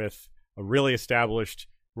dealing with a really established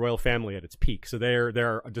royal family at its peak. So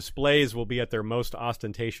their displays will be at their most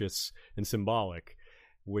ostentatious and symbolic,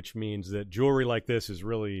 which means that jewelry like this is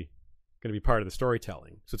really going to be part of the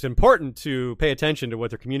storytelling. So it's important to pay attention to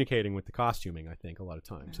what they're communicating with the costuming, I think, a lot of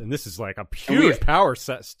times. And this is like a huge power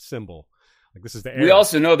symbol. Like this is the era. We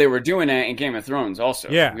also know they were doing that in Game of Thrones also.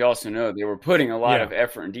 Yeah. We also know they were putting a lot of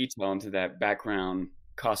effort and detail into that background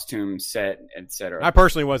costume set, etc. I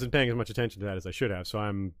personally wasn't paying as much attention to that as I should have, so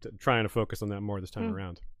I'm trying to focus on that more this time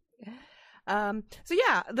around. So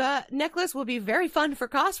yeah, the necklace will be very fun for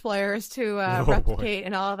cosplayers to replicate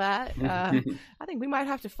and all that. I think we might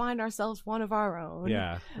have to find ourselves one of our own.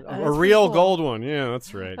 Yeah, a that's real cool. gold one. Yeah,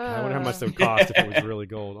 that's right. I wonder how much that would cost if it was really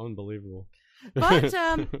gold. Unbelievable. But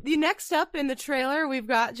the next up in the trailer, we've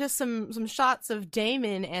got just some shots of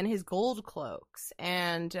Damon and his gold cloaks.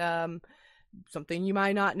 And something you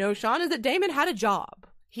might not know, Sean, is that Damon had a job.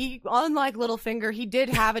 He, unlike Littlefinger, he did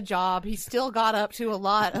have a job. He still got up to a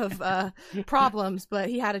lot of problems, but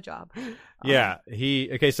he had a job. Yeah,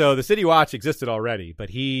 so the City Watch existed already, but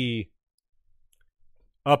he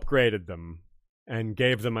upgraded them and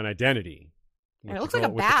gave them an identity. And it looks like a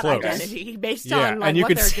bad identity based on and you what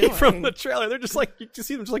can they're see doing. from the trailer, they're just like, you just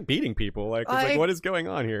see them just like beating people. Like, it's like, what is going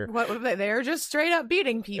on here? They're just straight up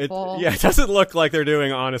beating people. It doesn't look like they're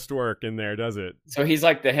doing honest work in there, does it? So he's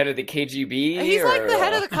like the head of the KGB? He's like the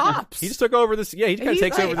head of the cops. He just took over this. Yeah, he kind of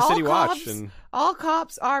takes over the City Watch. And all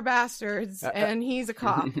cops are bastards, and he's a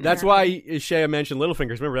cop. That's why Shea mentioned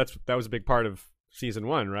Littlefingers. Remember, that was a big part of season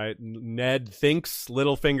 1, right? Ned thinks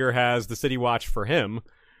Littlefinger has the City Watch for him,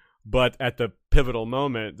 but at the pivotal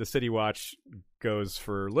moment, the City Watch goes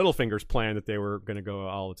for Littlefinger's plan that they were going to go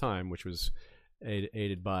all the time, which was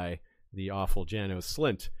aided by the awful Janos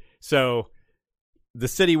Slint. So the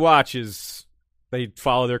City Watch they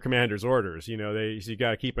follow their commander's orders. You know, so you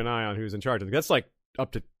got to keep an eye on who's in charge. That's like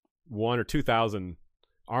up to 1,000 or 2,000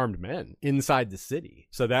 armed men inside the city.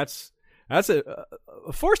 So that's a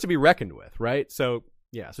force to be reckoned with, right? So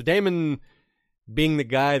yeah, so Damon being the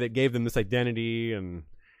guy that gave them this identity and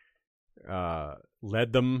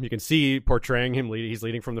led them. You can see portraying him. He's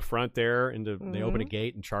leading from the front there into. Mm-hmm. They open a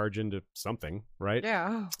gate and charge into something, right?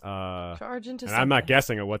 Yeah. Charge into. And something. I'm not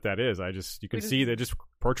guessing at what that is. You can see they're just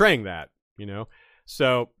portraying that. You know,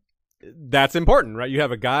 so that's important, right? You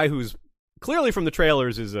have a guy who's clearly from the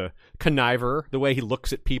trailers is a conniver. The way he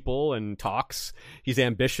looks at people and talks, he's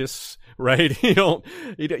ambitious, right? You don't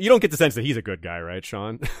get the sense that he's a good guy, right,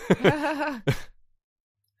 Sean?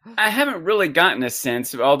 I haven't really gotten a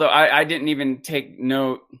sense, although I didn't even take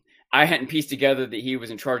note. I hadn't pieced together that he was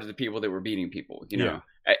in charge of the people that were beating people. You know,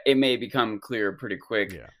 it may become clear pretty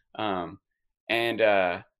quick. Yeah.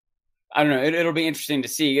 I don't know. It'll be interesting to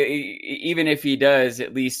see, even if he does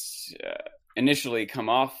at least initially come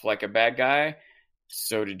off like a bad guy.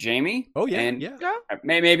 So did Jamie. Oh yeah, and yeah.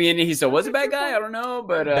 Maybe he still was a bad guy. I don't know,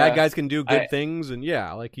 but bad guys can do good things, and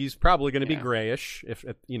like he's probably going to be grayish. If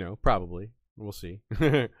probably. We'll see.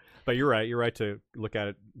 But you're right. You're right to look at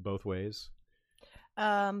it both ways.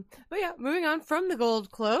 But yeah, moving on from the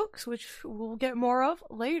gold cloaks, which we'll get more of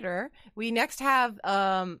later. We next have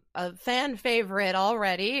a fan favorite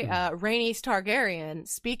already, Rhaenys Targaryen,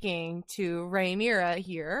 speaking to Rhaenyra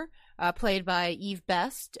here, played by Eve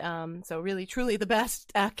Best. So really, truly the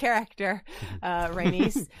best character,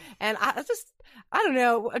 Rhaenys. And I don't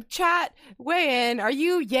know, chat, weigh in. Are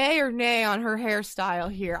you yay or nay on her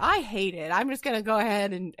hairstyle here? I hate it. I'm just going to go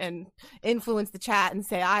ahead and influence the chat and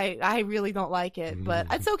say I really don't like it. But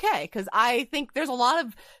it's okay, because I think there's a lot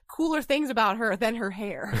of cooler things about her than her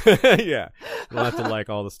hair. Yeah. We'll have to like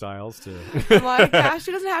all the styles, too. I'm like, gosh,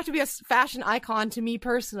 she doesn't have to be a fashion icon to me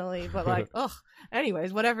personally, but like, ugh.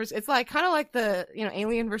 Anyways, whatever. It's like kind of like the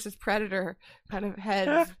Alien versus Predator kind of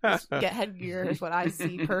headgear is what I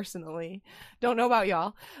see personally. Don't know about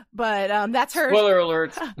y'all, but that's her. Spoiler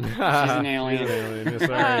alert: she's an alien.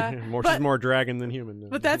 Sorry, she's more dragon than human.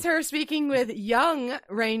 But that's her speaking with young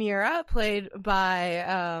Rhaenyra, played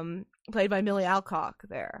by Millie Alcock.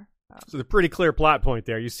 There. So the pretty clear plot point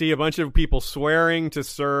there. You see a bunch of people swearing to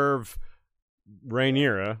serve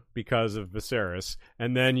Rhaenyra because of Viserys,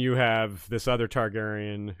 and then you have this other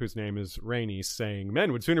Targaryen whose name is Rhaenys saying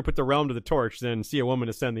men would sooner put the realm to the torch than see a woman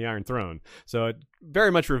ascend the Iron Throne. So it very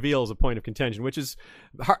much reveals a point of contention, which is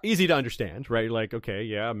easy to understand, right? Like, okay,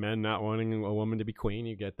 yeah, men not wanting a woman to be queen,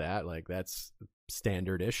 you get that, like that's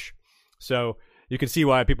standard-ish. So you can see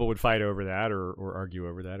why people would fight over that or argue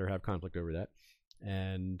over that or have conflict over that.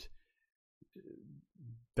 And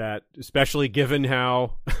that, especially given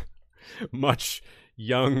how much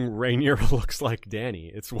young Rhaenyra looks like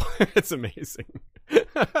Dany. It's amazing.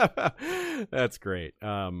 That's great.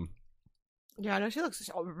 Yeah, no, she looks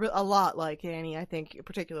a lot like Dany. I think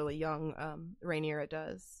particularly young Rhaenyra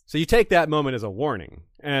does. So you take that moment as a warning,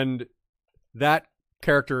 and that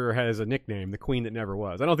character has a nickname, the Queen That Never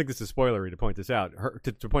Was. I don't think this is spoilery to point this out,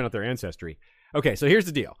 to point out their ancestry. Okay, so here's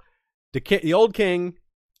the deal: the old king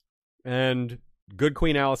and good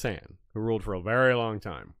Queen Alysanne, who ruled for a very long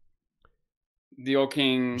time. The old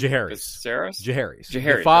king Jaehaerys. Viserys? Jaehaerys.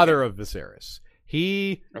 The father of Viserys.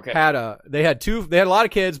 He they had a lot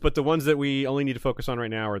of kids, but the ones that we only need to focus on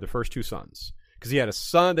right now are the first two sons. Because he had a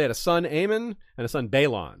son, they had a son, Aemon, and a son,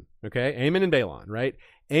 Balon. Okay? Aemon and Balon, right?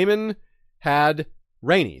 Aemon had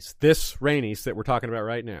Rhaenys, this Rhaenys that we're talking about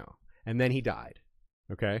right now. And then he died.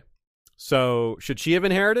 Okay? So, should she have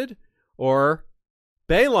inherited? Or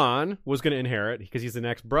Balon was going to inherit because he's the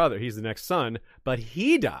next brother, he's the next son, but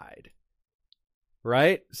he died.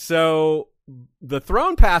 Right? So, the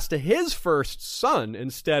throne passed to his first son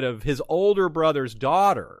instead of his older brother's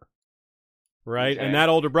daughter. Right? Okay. And that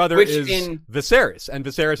older brother is Viserys. And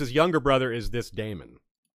Viserys' younger brother is this Daemon.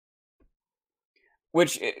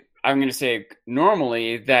 Which, I'm going to say,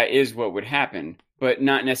 normally that is what would happen, but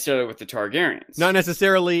not necessarily with the Targaryens. Not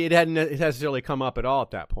necessarily. It hadn't necessarily come up at all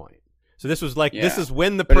at that point. So this was like, this is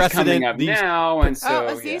when the precedent... It's coming up now, and so...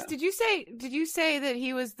 Aziz, did you say that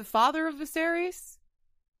he was the father of Viserys?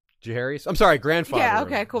 Jaehaerys? I'm sorry, grandfather. Yeah,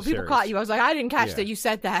 okay, cool. People caught you. I was like, I didn't catch that you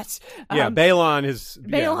said that. Balon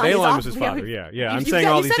was his father. Yeah. I'm saying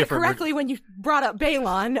all these different... You said it correctly when you brought up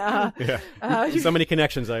Balon. So many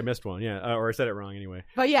connections, I missed one. Yeah, or I said it wrong anyway.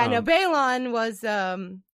 But Balon was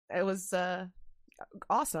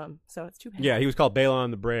awesome. So it's too bad. Yeah, he was called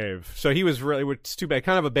Balon the Brave. So he was really, it's too bad,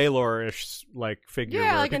 kind of a Baelor-ish like figure.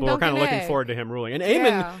 Yeah, where like people were kind of looking forward to him ruling. And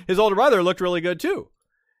Aemon, his older brother, looked really good too.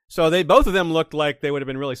 So both of them looked like they would have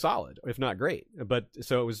been really solid, if not great. But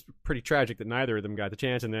so it was pretty tragic that neither of them got the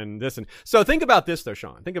chance. And then this, and so think about this though,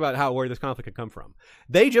 Sean. Think about where this conflict could come from.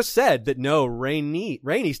 They just said that no,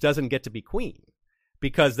 Rhaenys doesn't get to be queen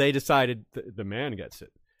because they decided the man gets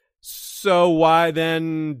it. So why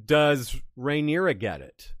then does Rhaenyra get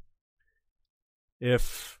it?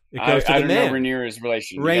 If it goes to the man, I don't know Rhaenyra's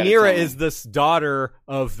relation. Rhaenyra is this daughter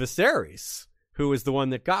of Viserys, who is the one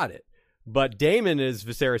that got it. But Daemon is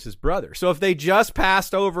Viserys' brother. So if they just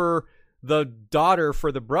passed over the daughter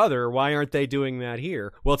for the brother, why aren't they doing that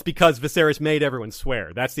here? Well, it's because Viserys made everyone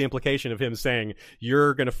swear. That's the implication of him saying,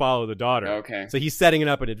 you're going to follow the daughter. Okay. So he's setting it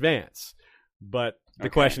up in advance. But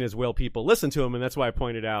the question is, will people listen to him? And that's why I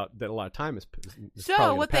pointed out that a lot of time is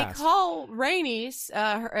so what they call Rhaenys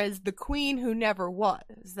as the queen who never was.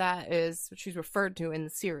 That is what she's referred to in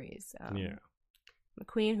the series. The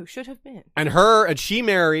queen who should have been. And she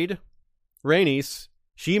married... Rhaenys,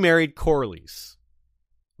 she married Corlys,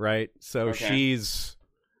 right? So she's,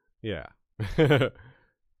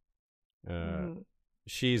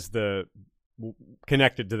 she's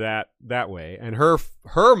connected to that way, and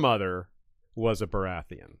her mother was a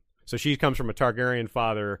Baratheon, so she comes from a Targaryen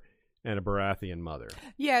father and a Baratheon mother.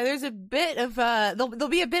 Yeah, there's a bit of there'll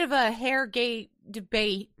be a bit of a Hairgate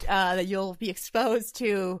debate that you'll be exposed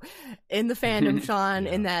to in the fandom, Sean,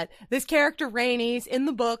 in that this character Rhaenys in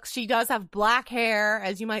the books, she does have black hair,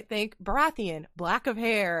 as you might think, Baratheon, black of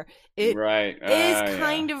hair. It is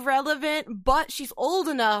kind of relevant, but she's old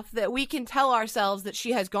enough that we can tell ourselves that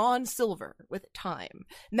she has gone silver with time.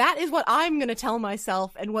 And that is what I'm going to tell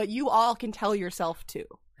myself and what you all can tell yourself too.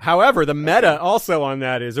 However, the meta also on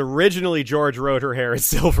that is originally George wrote her hair as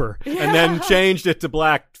silver and then changed it to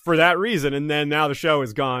black for that reason. And then now the show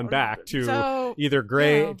has gone back to either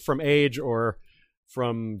gray from age or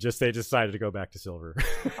from they decided to go back to silver.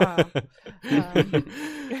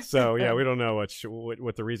 So, we don't know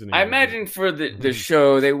what the reasoning is. I imagine for the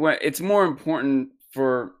show, it's more important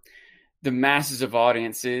for the masses of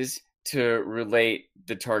audiences to relate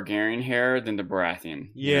the Targaryen hair than the Baratheon.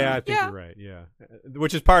 Yeah, I think you're right. Yeah,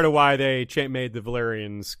 which is part of why they made the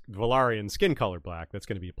Valyrian skin color black. That's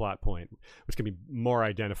going to be a plot point, which can be more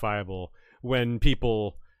identifiable when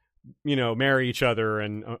people, marry each other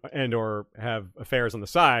and or have affairs on the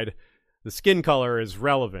side. The skin color is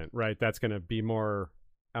relevant, right? That's going to be more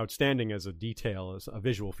outstanding as a detail, as a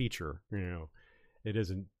visual feature. It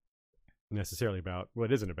isn't necessarily about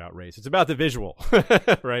it isn't about race. It's about the visual,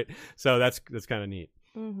 right? So that's kind of neat.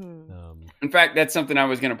 Mm-hmm. In fact, that's something I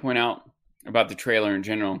was going to point out about the trailer in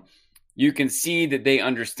general. You can see that they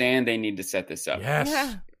understand they need to set this up. Yes.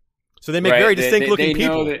 Yeah. So they make very distinct looking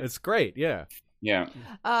people. It's great. Yeah. Yeah.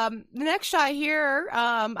 The next shot here,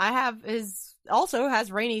 I have also has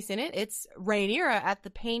Rhaenys in it. It's Rhaenyra at the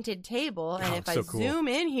painted table, and if I zoom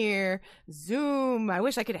in here, I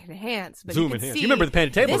wish I could enhance, but zoom enhance. You remember the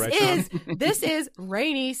painted table, right? This is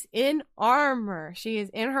Rhaenys in armor. She is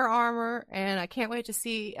in her armor, and I can't wait to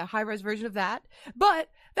see a high-res version of that. But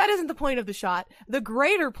that isn't the point of the shot. The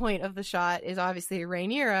greater point of the shot is obviously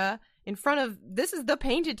Rhaenyra in front of, this is the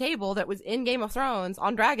painted table that was in Game of Thrones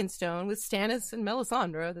on Dragonstone with Stannis and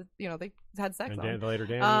Melisandre that, you know, they had sex on. And later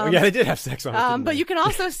Dan. Yeah, they did have sex on it. But you can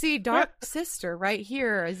also see Dark Sister right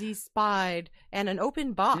here as he spied, and an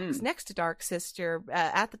open box next to Dark Sister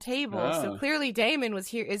at the table. So clearly Daemon was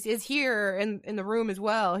here, is here in the room as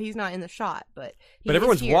well. He's not in the shot, but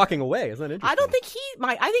everyone's walking away. Isn't that interesting? I don't think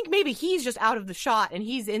I think maybe he's just out of the shot and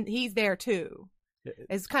he's there too.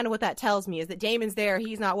 Is kind of what that tells me, is that Daemon's there.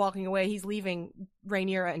 He's not walking away. He's leaving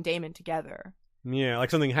Rhaenyra and Daemon together. Yeah,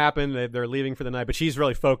 like something happened. They're leaving for the night, but she's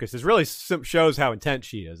really focused. It really shows how intense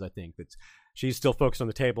she is. I think that she's still focused on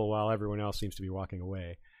the table while everyone else seems to be walking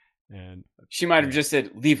away. And she might have just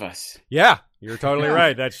said, "Leave us." Yeah, you're totally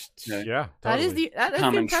right. That's totally. That is the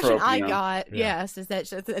impression trope, I got. Yeah. Yes, is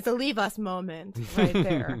that it's a leave us moment right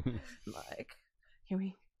there. Like, can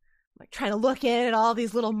we? Like trying to look in at all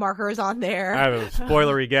these little markers on there. I have a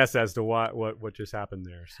spoilery guess as to what just happened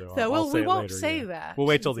there. So we won't say that. We'll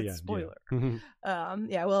wait till the end. Spoiler.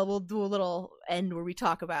 Yeah. Well, we'll do a little end where we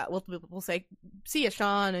talk about. We'll say, "See ya,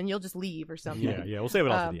 Sean," and you'll just leave or something. Yeah. We'll save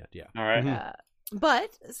it all to the end. Yeah. All right. But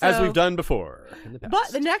as we've done before in the past.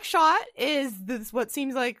 But the next shot is this what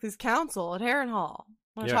seems like this council at Harrenhal.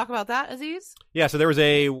 Want to talk about that, Aziz? Yeah. So there was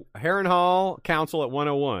a Harrenhal council at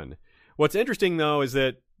 101. What's interesting though is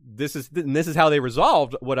that this is how they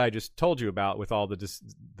resolved what I just told you about with all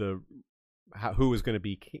who was going to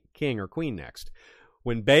be king or queen next.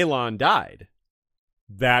 When Balon died,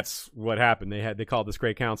 that's what happened. They called this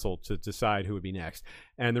Great Council to decide who would be next.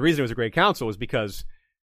 And the reason it was a Great Council was because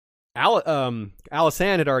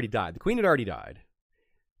Alysanne had already died. The queen had already died.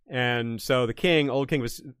 And so the king, old King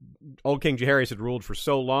Jaehaerys had ruled for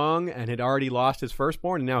so long and had already lost his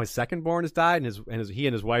firstborn, and now his secondborn has died, and he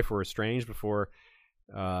and his wife were estranged before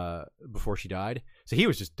she died. So he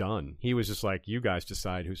was just done. He was just like, you guys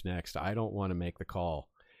decide who's next. I don't want to make the call.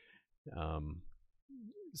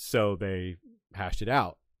 So they hashed it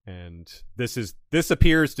out. And this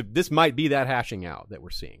might be that hashing out that we're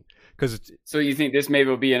seeing. So you think this maybe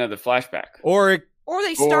will be another flashback? Or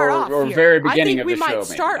they start off or here. Very beginning of the show. I think we might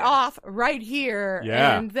start maybe. off right here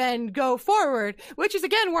and then go forward, which is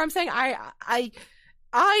again where I'm saying I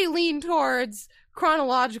lean towards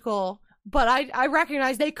chronological. But I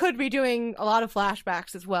recognize they could be doing a lot of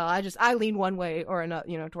flashbacks as well. I lean one way or another,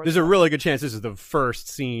 towards. There's a really good chance this is the first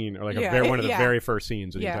scene, or one of the very first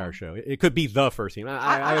scenes of the entire show. It could be the first scene.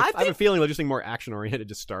 I have a feeling they're just more action oriented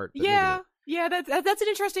to start. Yeah, that's an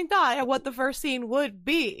interesting thought. What the first scene would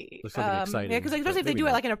be. Something exciting. Yeah, because especially if they do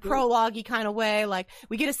it like in a prologue-y kind of way, like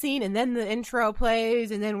we get a scene and then the intro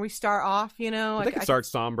plays and then we start off. They could start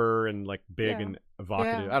somber and like big and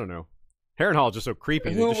evocative. I don't know. Harrenhal is just so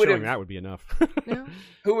creepy. Just showing that would be enough.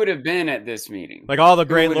 Who would have been at this meeting? Like all the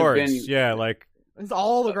great lords. Like it's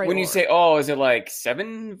all the great. When lords. You say all, is it like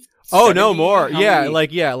 7? Oh no, more.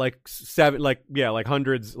 Like 7. Like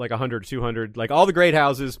hundreds, like 100, 200. Like all the great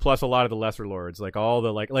houses plus a lot of the lesser lords. Like all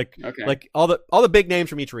the like all the big names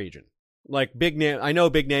from each region. Like big name, I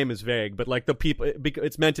know big name is vague, but like the people,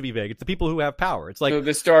 it's meant to be vague. It's the people who have power. It's like so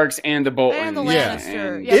the Starks and the Boltons and the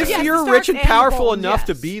Lannister. If you're rich and powerful enough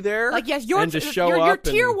to be there, like and to show you're up,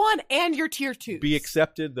 tier 1 and you're tier 2, be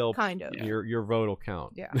accepted. They'll kind of your vote will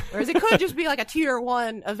count. Yeah, whereas it could just be like a tier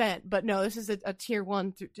 1 event, but no, this is a tier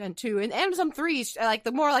 1 and 2, and some 3s. Like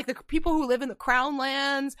the people who live in the Crown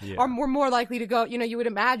Lands were more likely to go. You would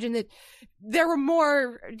imagine that there were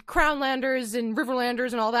more Crownlanders and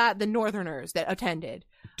Riverlanders and all that than Northerners that attended.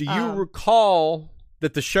 Do you recall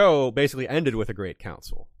that the show basically ended with a great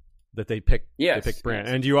council? That they picked Bran,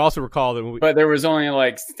 and do you also recall that? But there was only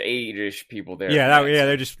like 8-ish people there.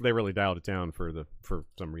 They really dialed it down for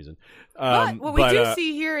some reason. But what we do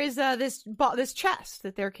see here is this chest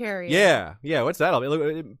that they're carrying. Yeah. What's that?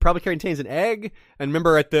 It probably contains an egg. And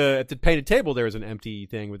remember, at the painted table there was an empty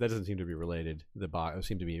thing, but that doesn't seem to be related. The box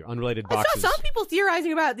seemed to be unrelated boxes. I saw some people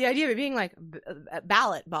theorizing about the idea of it being like a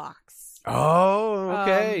ballot box. Oh,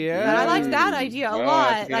 okay, yeah. I liked that idea a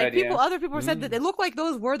lot. Like idea. Other people said that it looked like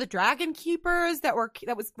those were the dragon keepers that were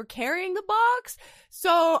carrying the box.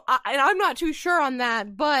 So I'm not too sure on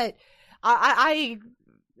that, but it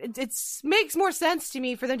makes more sense to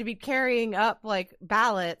me for them to be carrying up like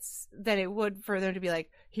ballots than it would for them to be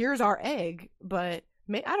like, here's our egg. But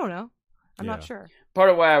I don't know. I'm not sure.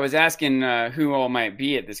 Part of why I was asking who all might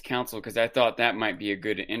be at this council, because I thought that might be a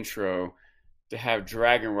good intro to have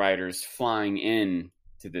dragon riders flying in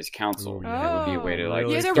to this council. That would be a way to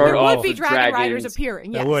there would be dragon riders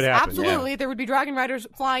appearing. Yes, that would happen, absolutely. There would be dragon riders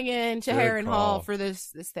flying in to Harrenhal for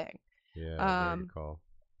this thing. Yeah, good call.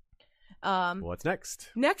 What's next?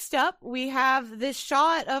 Next up, we have this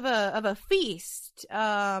shot of a feast.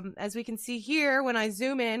 As we can see here, when I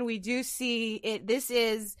zoom in, we do see it. This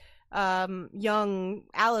is young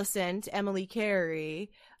Alicent, Emily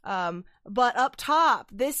Carey. But up top,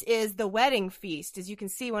 this is the wedding feast. As you can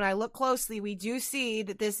see, when I look closely, we do see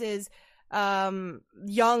that this is young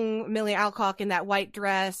Millie Alcock in that white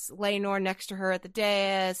dress, Laenor next to her at the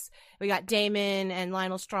dais. We got Daemon and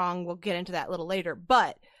Lionel Strong. We'll get into that a little later.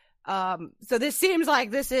 But so this seems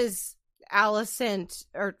like this is Alicent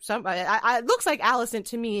or somebody. It looks like Alicent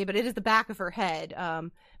to me, but it is the back of her head.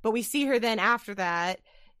 But we see her then after that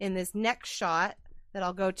in this next shot that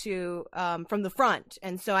I'll go to from the front.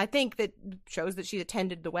 And so I think that shows that she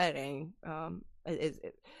attended the wedding. And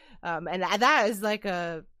that is like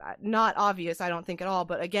a not obvious, I don't think at all.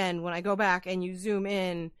 But again, when I go back and you zoom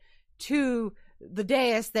in to the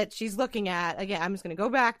dais that she's looking at, again, I'm just going to go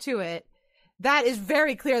back to it. That is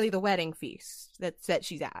very clearly the wedding feast that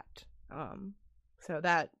she's at. So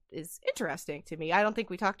that is interesting to me. I don't think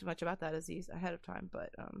we talked much about that, Aziz, ahead of time,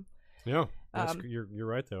 but yeah, you're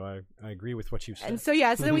right though. I agree with what you said. And so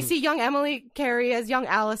so then we see young Emily Carey as young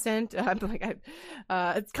Alicent.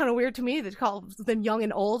 It's kind of weird to me to call them young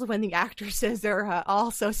and old when the actresses are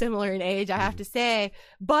all so similar in age, I have to say.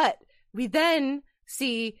 But we then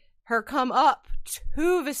see her come up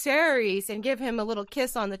to Viserys and give him a little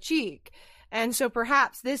kiss on the cheek. And so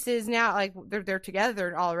perhaps this is now like they're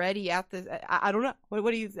together already at the. I don't know.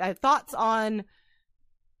 What do you thoughts on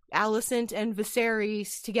Alicent and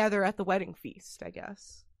Viserys together at the wedding feast? I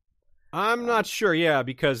guess I'm not sure. Yeah,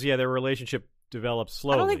 because their relationship develops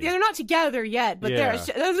slowly. I don't think they're not together yet, but there's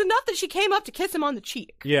enough that she came up to kiss him on the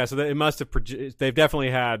cheek. Yeah, so it must have. They've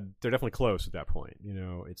definitely had. They're definitely close at that point. You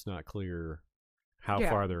know, it's not clear how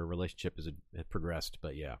far their relationship has progressed,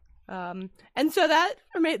 but yeah. And so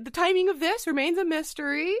the timing of this remains a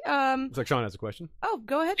mystery. Looks like Sean has a question. Oh,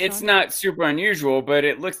 go ahead, Sean. It's not super unusual, but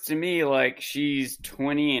it looks to me like she's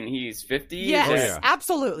 20 and he's 50. Yes,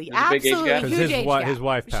 absolutely. Absolutely. Because his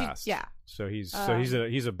wife passed. So he's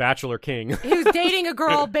a bachelor king. He was dating a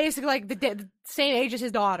girl basically like the same age as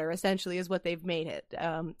his daughter, essentially, is what they've made it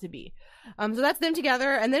to be. So that's them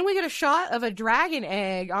together. And then we get a shot of a dragon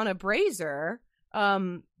egg on a brazier.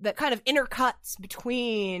 That kind of intercuts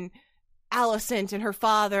between Alicent and her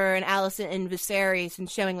father and Alicent and Viserys and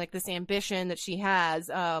showing like this ambition that she has.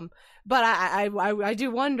 But I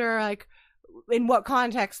do wonder, like, in what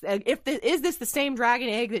context, is this the same dragon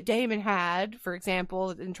egg that Daemon had, for example,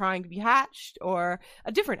 in trying to be hatched, or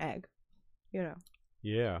a different egg, you know?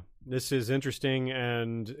 Yeah, this is interesting,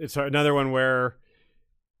 and it's another one where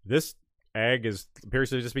this egg appears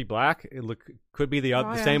to just be black. It could be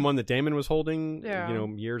the same one that Daemon was holding,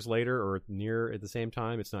 years later or near at the same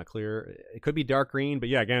time. It's not clear. It could be dark green, but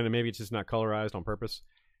yeah, again, maybe it's just not colorized on purpose,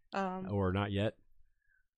 or not yet.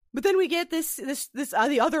 But then we get this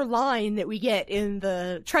the other line that we get in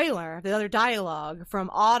the trailer, the other dialogue from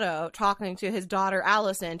Otto talking to his daughter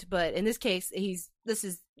Alicent, but in this case, this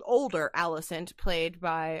is older Alicent, played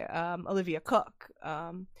by Olivia Cook.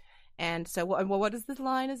 And so, what is this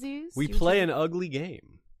line, Aziz? We play an ugly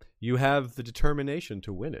game. You have the determination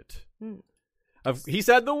to win it. He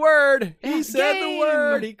said the word. He said the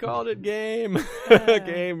word. He called it game.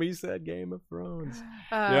 Game. He said Game of Thrones.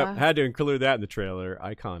 Yep, had to include that in the trailer.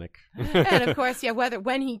 Iconic. And of course,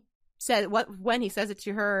 when he says it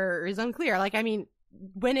to her is unclear. Like, I mean,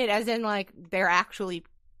 win it as in like they're actually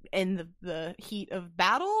in the heat of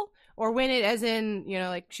battle, or win it as in,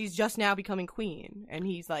 like she's just now becoming queen and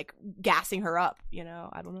he's like gassing her up,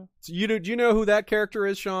 I don't know. So do you know who that character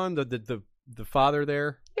is, Sean? The father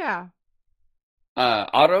there? Yeah.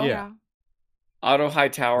 Otto? Yeah. Otto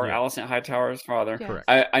Hightower, Alicent Hightower's father. Yes.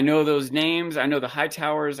 Correct. I know those names. I know the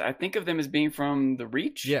Hightowers. I think of them as being from the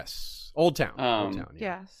Reach. Yes. Old Town. Old Town.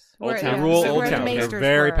 Yeah. Yes. Old Town. They rule Old the Town. They're Maesters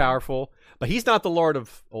very were. Powerful. But he's not the Lord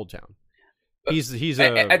of Old Town. He's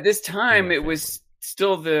at this time it was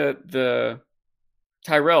still the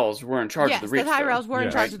Tyrells were in charge of the Reach. Yes, the Tyrells were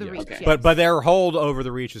in charge of the yes. Reach. Okay. Yes. But their hold over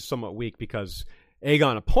the Reach is somewhat weak because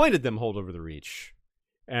Aegon appointed them hold over the Reach,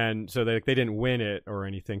 and so they didn't win it or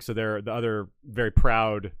anything. So the other very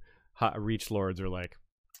proud Reach lords are like,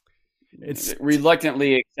 it's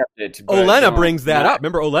reluctantly accepted. Olenna brings that up.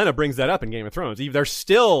 Remember, Olenna brings that up in Game of Thrones. They're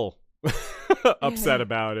still upset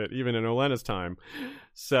about it, even in Olenna's time.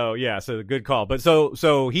 So so good call. But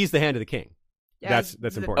so he's the hand of the king. Yeah,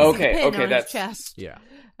 that's important. Okay, that's chest. Yeah.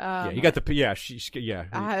 You got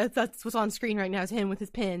the that's what's on screen right now is him with his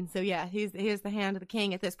pin. So yeah, he's the hand of the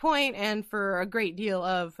king at this point, and for a great deal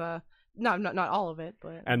of not all of it,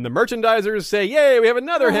 but and the merchandisers say, "Yay, we have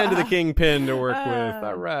another hand of the king pin to work with."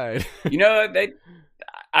 All right.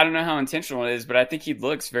 I don't know how intentional it is, but I think he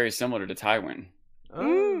looks very similar to Tywin.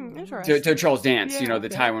 Interesting. To Charles Dance, Yeah, the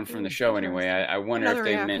Tywin from the show anyway. I wonder if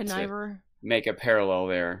they meant to make a parallel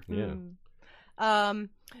there. Yeah.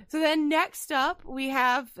 So then next up, we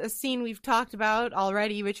have a scene we've talked about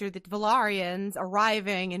already, which are the Velaryons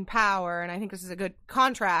arriving in power. And I think this is a good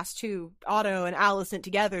contrast to Otto and Alicent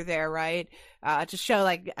together there, right? To show,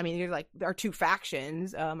 you're like, our two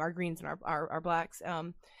factions, our greens and our blacks.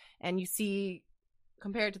 And you see,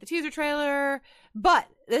 compared to the teaser trailer, but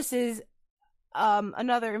this is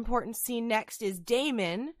another important scene next is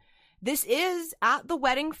Daemon. This is at the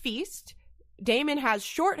wedding feast. Daemon has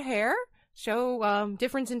short hair. Show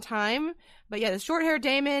difference in time, but yeah, the short hair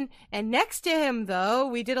Daemon, and next to him though,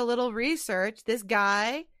 we did a little research. This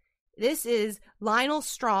guy, this is Lionel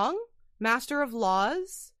Strong, Master of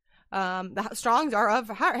Laws. The Strongs are of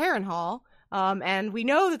Harrenhal, and we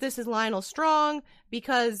know that this is Lionel Strong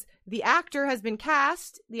because the actor has been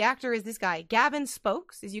cast. The actor is this guy, Gavin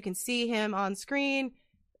Spokes, as you can see him on screen.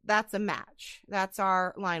 That's a match. That's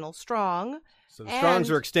our Lionel Strong. So the Strongs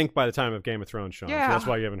are extinct by the time of Game of Thrones, Sean. Yeah. So that's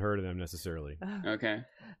why you haven't heard of them necessarily. Okay.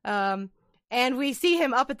 And we see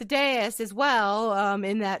him up at the dais as well,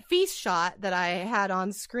 in that feast shot that I had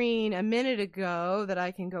on screen a minute ago that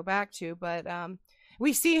I can go back to. But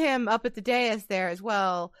we see him up at the dais there as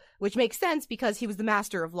well, which makes sense because he was the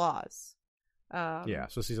Master of Laws. Yeah,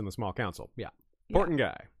 so he's in the small council. Yeah. Important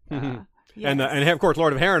guy. Yes. And of course,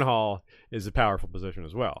 Lord of Harrenhal is a powerful position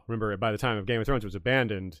as well. Remember, by the time of Game of Thrones, it was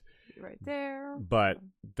abandoned. Right there. But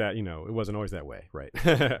that, it wasn't always that way, right?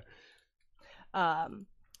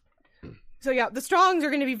 So yeah, the Strongs are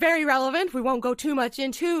going to be very relevant. We won't go too much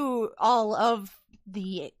into all of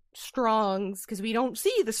the Strongs because we don't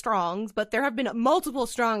see the Strongs, but there have been multiple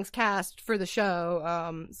Strongs cast for the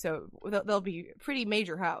show. So they'll be a pretty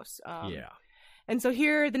major house. Yeah. And so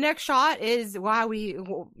here, the next shot is why we,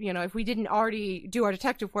 if we didn't already do our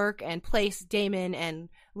detective work and place Daemon and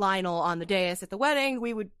Lionel on the dais at the wedding,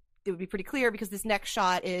 it would be pretty clear because this next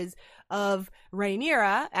shot is of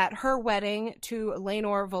Rhaenyra at her wedding to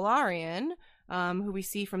Laenor Velaryon, who we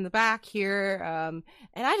see from the back here. And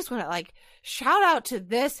I just want to shout out to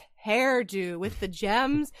this hairdo with the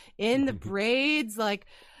gems in the braids.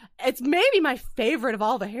 It's maybe my favorite of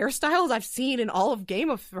all the hairstyles I've seen in all of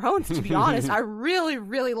Game of Thrones, to be honest. I really,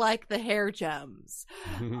 really like the hair gems.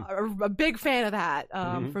 A big fan of that.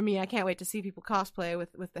 For me, I can't wait to see people cosplay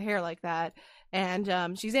with the hair like that.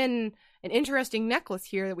 And she's in an interesting necklace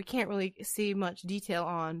here that we can't really see much detail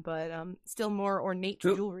on, but still more ornate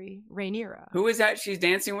jewelry. Rhaenyra. Who is that she's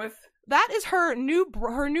dancing with? That is her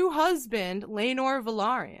new husband, Laenor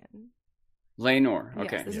Velaryon. Laenor,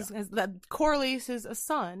 okay. Yes, is Corlys is a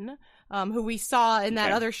son, who we saw in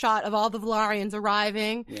that other shot of all the Velaryons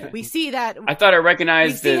arriving. Yeah. We see that. I thought I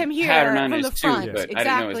recognized the him here pattern on from his the front, too, but exactly, I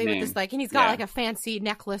didn't know his name. With this and he's got a fancy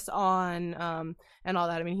necklace on, and all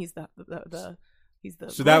that. I mean, he's the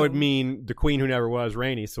So that would mean the queen who never was,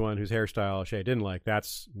 Rhaenys, the one whose hairstyle Shay didn't like.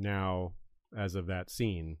 That's now, as of that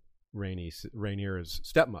scene, Rhaenyra's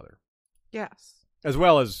stepmother. Yes, as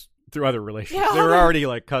well as through other relations. Yeah. They were already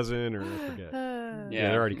cousin, or I forget.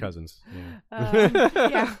 Yeah, they're already cousins.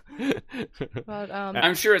 Yeah. But,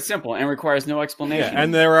 I'm sure it's simple and requires no explanation. Yeah,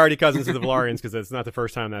 and they were already cousins of the Velaryons because it's not the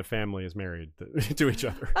first time that family is married to each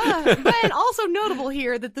other. But also notable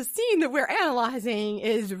here that the scene that we're analyzing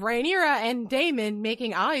is Rhaenyra and Daemon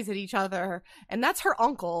making eyes at each other, and that's her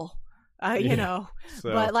uncle. So.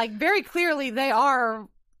 But very clearly they are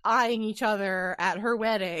eyeing each other at her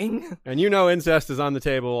wedding. And incest is on the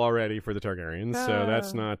table already for the Targaryens, so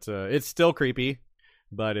that's not... it's still creepy,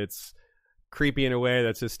 but it's creepy in a way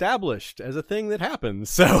that's established as a thing that happens,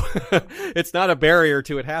 so it's not a barrier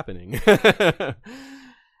to it happening.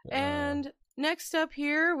 And next up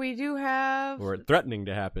here, we do have... Or threatening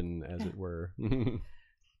to happen, as it were.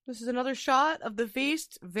 This is another shot of the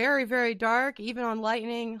feast. Very, very dark, even on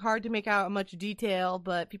lightning. Hard to make out much detail,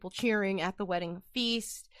 but people cheering at the wedding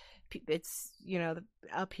feast. It's,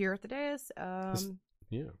 up here at the dais.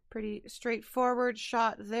 Pretty straightforward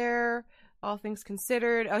shot there, all things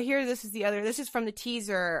considered. Oh, here, this is from the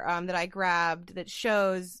teaser that I grabbed that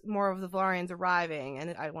shows more of the Velaryons arriving,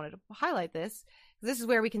 and I wanted to highlight this. This is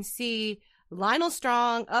where we can see Lionel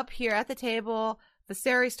Strong up here at the table,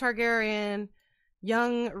 Viserys Targaryen,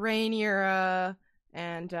 young Rhaenyra,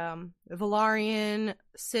 and Velaryon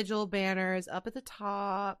sigil banners up at the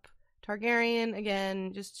top. Targaryen,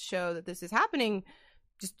 again, just to show that this is happening,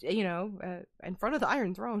 just, in front of the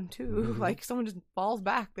Iron Throne, too. Mm-hmm. Someone just falls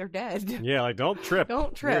back, they're dead. Yeah, don't trip.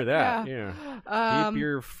 Don't trip. Near that, yeah. Keep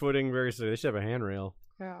your footing very steady. They should have a handrail.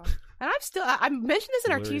 Yeah. And I mentioned this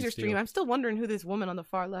in our Valyrian teaser steel. stream. I'm still wondering who this woman on the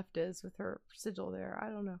far left is with her sigil there. I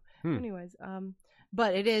don't know. Anyways,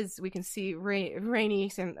 but it is, we can see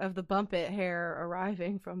Rhaenys and of the Bumpet hair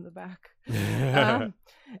arriving from the back.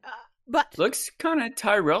 But Looks kind of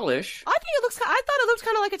Tyrell-ish. I thought it looked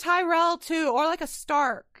kind of like a Tyrell too, or like a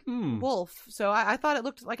Stark wolf. So I thought it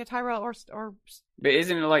looked like a Tyrell or. But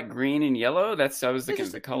isn't it like green and yellow? I was looking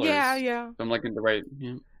at the colors. Yeah. So I'm looking at the right.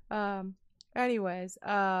 Yeah. Anyways,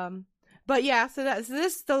 but yeah, so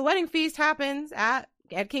the wedding feast happens at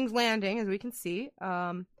King's Landing, as we can see.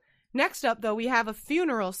 Next up, though, we have a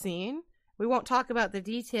funeral scene. We won't talk about the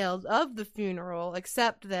details of the funeral,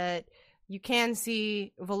 except that you can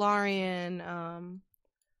see Velaryon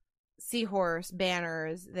seahorse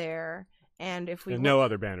banners there. And if we no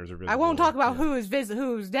other banners are visible. I won't talk about whose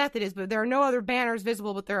death it is, but there are no other banners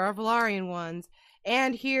visible, but there are Velaryon ones.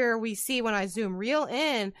 And here we see, when I zoom real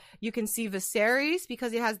in, you can see Viserys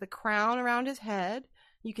because he has the crown around his head.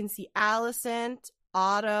 You can see Alicent,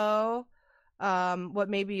 Otto, what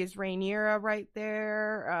maybe is Rhaenyra right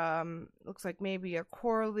there. Looks like maybe a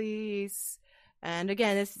Corlys. And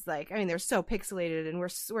again, this is like, I mean, they're so pixelated and we're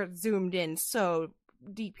zoomed in so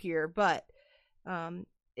deep here, but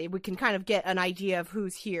we can kind of get an idea of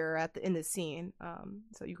who's here in the scene.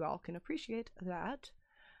 So you all can appreciate that.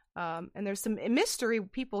 And there's some mystery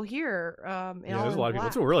people here. There's a lot of people.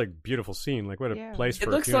 It's a really beautiful scene. Like, what a place for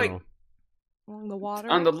a funeral. It looks like along the water.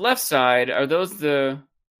 On the left side, are those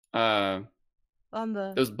those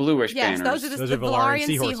bluish banners? Those are the Velaryon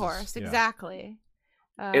seahorse. Yeah. Exactly.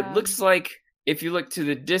 It looks like if you look to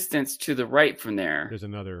the distance to the right from there, there's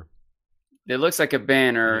another. It looks like a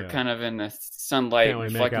banner, kind of in the sunlight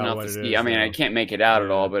reflecting off the sea. I mean, I can't make it out at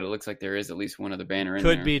all, but it looks like there is at least one other banner in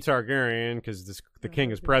there. Could be Targaryen because the king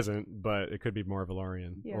is present, but it could be more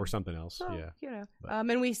Velaryon or something else. So, yeah, you know.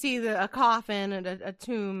 And we see a coffin and a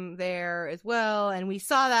tomb there as well, and we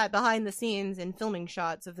saw that behind the scenes in filming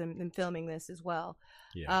shots of them filming this as well.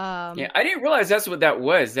 Yeah. I didn't realize that's what that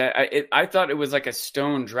was. I thought it was like a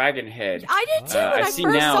stone dragon head. I did too. When I see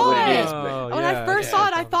first now saw what it. it is. But... When I first saw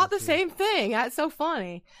it, I thought the same thing. That's so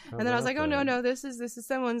funny. And then I was like, oh no, this is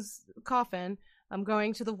someone's coffin. I'm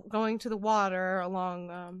going to the water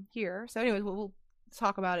along here. So anyways, we'll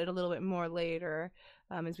talk about it a little bit more later.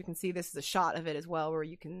 As we can see, this is a shot of it as well, where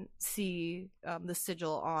you can see the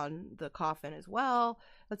sigil on the coffin as well.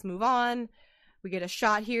 Let's move on. We get a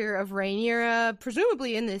shot here of Rhaenyra,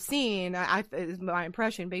 presumably in this scene. Is my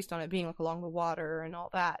impression based on it being like along the water and all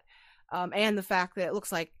that, and the fact that it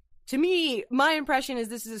looks like, to me, my impression is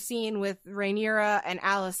this is a scene with Rhaenyra and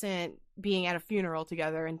Alicent being at a funeral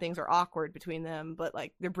together, and things are awkward between them, but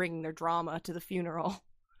like they're bringing their drama to the funeral.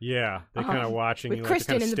 Yeah, they're kind of watching with you,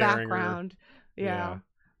 Kristen like, in the background. Yeah.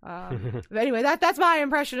 But anyway, that's my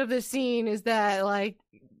impression of this scene, is that like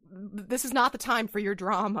this is not the time for your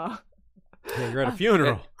drama. Yeah, you're at a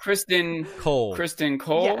funeral. Criston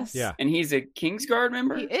Cole. Yes. Yeah. And he's a Kingsguard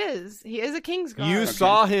member? He is a Kingsguard. You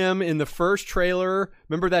saw him in the first trailer.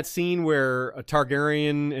 Remember that scene where a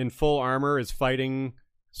Targaryen in full armor is fighting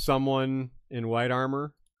someone in white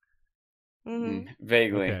armor? Mm-hmm.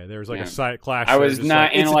 Vaguely. Okay, there was like a side clash. I was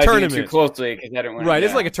not analyzing it too closely because I didn't want to. Right,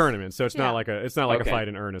 it's like a tournament, so it's not like a fight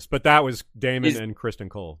in earnest. But that was Daemon and Criston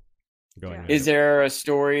Cole. Is there a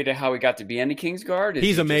story to how he got to be in the Kingsguard?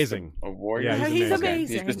 He's amazing. A warrior? Yeah, he's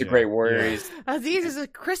amazing. He's just a great warrior. Yeah. Aziz is a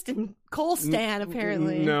Criston Cole stan,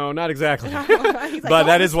 apparently. No, not exactly. Like, but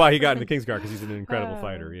that is why he got into Kingsguard, because he's an incredible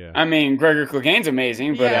fighter, yeah. I mean, Gregor Clegane's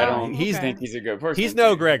amazing, but I don't think he's a good person. He's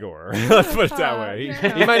no Gregor. Let's put it that way.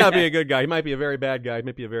 He might not be a good guy. He might be a very bad guy. He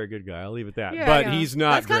might be a very good guy. I'll leave it at that. But he's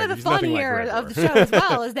not. That's kind of the fun here of the show as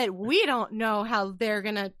well, is that we don't know how they're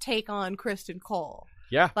going to take on Criston Cole.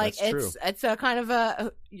 Yeah, like that's true. It's a kind of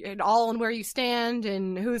an all on where you stand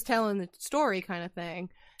and who's telling the story kind of thing.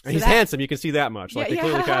 So he's handsome. You can see that much. Like they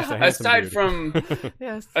clearly cast a handsome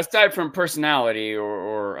dude. Aside from personality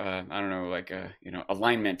or I don't know, like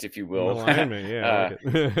alignment, if you will. Alignment,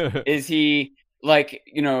 yeah. Is he like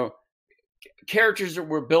characters that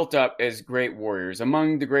were built up as great warriors,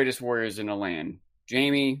 among the greatest warriors in the land?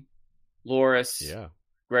 Jaime, Loras. Yeah.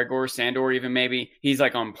 Gregor, Sandor, even maybe he's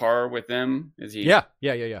like on par with them. Is he? Yeah,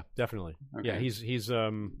 definitely. Okay. Yeah, he's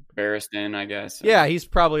Barristan, I guess. Yeah, he's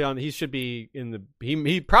probably on. He should be in the.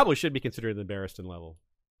 He probably should be considered the Barristan level,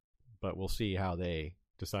 but we'll see how they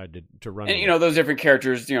decide to run. And those different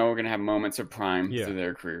characters, we're gonna have moments of prime through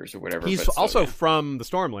their careers or whatever. He's also from the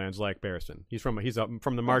Stormlands, like Barristan. He's from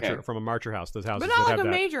the Marcher from a Marcher house. Those houses, but not that like have a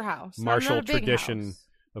that major house, martial not a big tradition. House.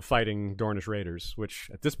 Of fighting Dornish raiders, which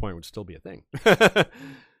at this point would still be a thing.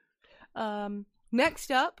 Next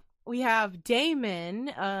up, we have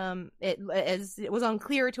Daemon. It was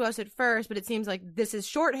unclear to us at first, but it seems like this is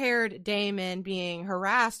short-haired Daemon being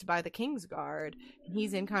harassed by the Kingsguard.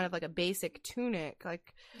 He's in kind of like a basic tunic,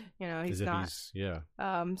 like, you know, he's not.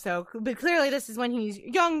 So, but clearly this is when he's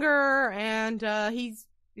younger, and he's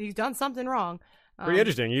done something wrong. Pretty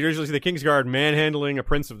interesting. You usually see the Kingsguard manhandling a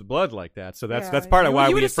Prince of the Blood like that, so that's part of why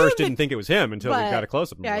we at first didn't think it was him until we got a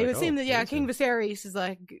close up. Yeah, you would assume that King Viserys is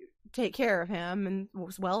like, take care of him, and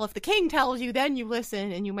well, if the king tells you, then you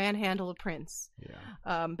listen and you manhandle a prince.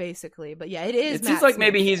 Basically. But yeah, it is. It seems like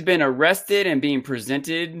maybe he's been arrested and being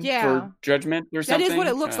presented for judgment or something. That is what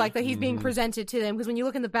it looks like, that he's being presented to them, because when you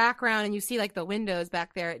look in the background and you see like the windows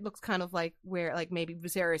back there, it looks kind of like where like maybe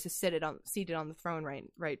Viserys is seated on the throne,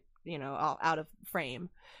 right, you know, all out of frame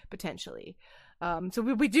potentially. So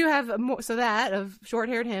we do have more so that of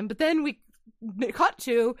short-haired him, but then we cut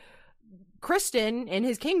to Criston in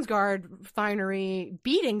his Kingsguard finery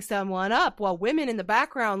beating someone up while women in the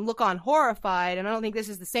background look on horrified, and I don't think this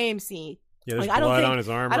is the same scene. Yeah, there's blood on his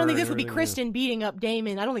armor. I don't think this would be Criston beating up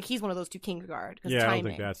Daemon. I don't think he's one of those two Kingsguard. Yeah, I don't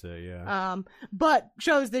think that's it, yeah. But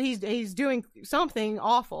shows that he's doing something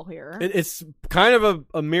awful here. It's kind of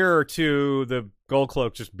a mirror to the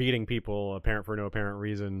Goldcloak just beating people for no apparent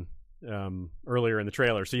reason earlier in the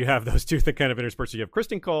trailer. So you have those two kind of interspersed. You have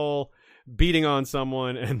Criston Cole beating on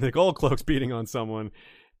someone and the Goldcloaks beating on someone,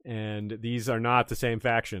 and these are not the same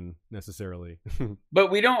faction necessarily. But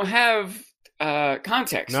we don't have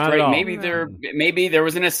context, not right? At all. Maybe there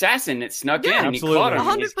was an assassin that snuck in and he caught him.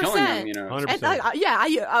 100%. And he's killing him, you know.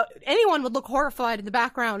 100%. Anyone would look horrified in the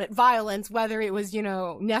background at violence, whether it was, you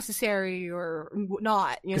know, necessary or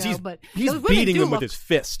not, you know. But he's beating them with his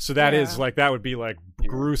fist, so that is like, that would be like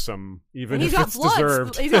gruesome, even if it's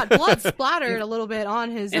deserved. He's got blood splattered a little bit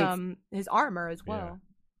on his armor as well. Yeah.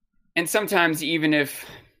 And sometimes even if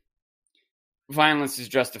violence is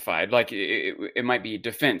justified, like it might be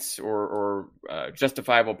defense or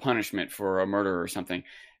justifiable punishment for a murder or something,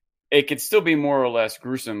 it could still be more or less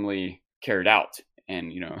gruesomely carried out.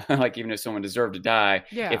 And, you know, like even if someone deserved to die,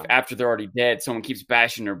 if after they're already dead, someone keeps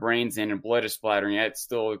bashing their brains in and blood is splattering, it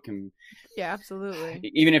still can. Yeah, absolutely.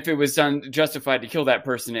 Even if it was unjustified to kill that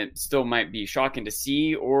person, it still might be shocking to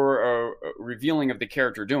see, or a revealing of the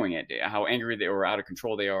character doing it, how angry they or out of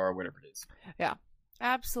control they are, or whatever it is. Yeah.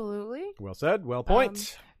 Absolutely. Well said. Well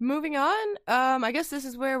point. Moving on. I guess this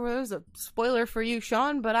is where there's a spoiler for you,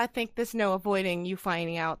 Sean, but I think there's no avoiding you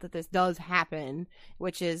finding out that this does happen,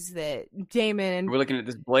 which is that Daemon. We're looking at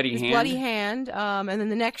this bloody hand. And then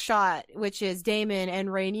the next shot, which is Daemon and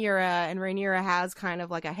Rhaenyra, and Rhaenyra has kind of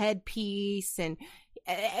like a headpiece, and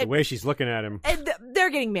the way she's looking at him, they're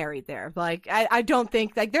getting married there. Like, I don't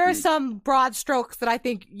think, like, there are some broad strokes that I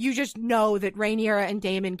think you just know that Rhaenyra and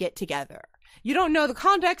Daemon get together. You don't know the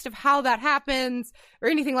context of how that happens or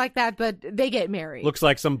anything like that, but they get married. Looks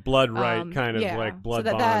like some blood right kind of like blood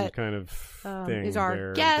bond kind of thing. Is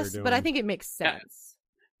our guess, but I think it makes sense.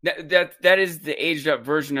 That is the aged up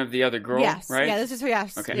version of the other girl, right? Yeah, this is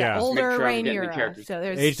Okay. Yeah, older Rhaenyra. So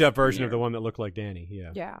there's aged up version of the one that looked like Dany.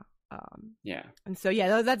 Yeah. And so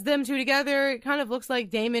that's them two together. It kind of looks like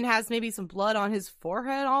Daemon has maybe some blood on his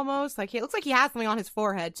forehead, almost like it looks like he has something on his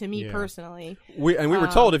forehead to me personally. We were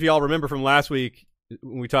told, if you all remember from last week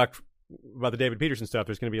when we talked about the David Peterson stuff,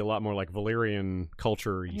 there's going to be a lot more like Valyrian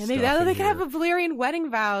culture. Yeah, maybe they could have a Valyrian wedding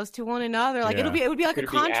vows to one another. Like it would be like a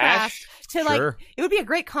contrast to like it would be a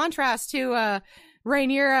great contrast to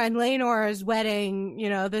Rhaenyra and Laenor's wedding. You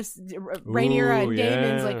know, this Rhaenyra and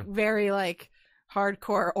Daemon's like very like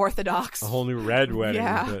hardcore Orthodox. A whole new red wedding.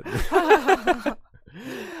 Yeah.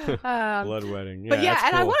 Blood wedding. But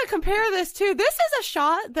and I want to compare this to, this is a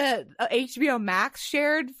shot that HBO Max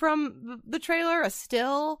shared from the trailer, a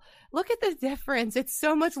still. Look at the difference. It's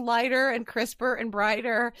so much lighter and crisper and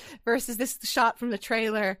brighter versus this shot from the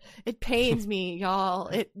trailer. It pains me, y'all.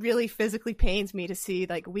 It really physically pains me to see,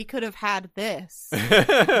 like, we could have had this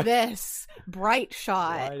bright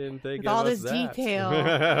shot. Why didn't they with all this detail?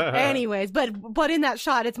 Anyways, but in that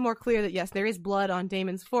shot, it's more clear that yes, there is blood on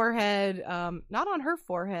Daemon's forehead, not on her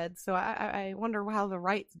forehead. So I wonder how the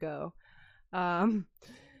rights go. But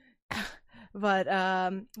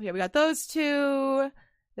we got those two.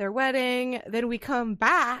 Their wedding. Then we come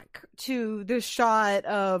back to this shot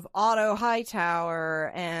of Otto Hightower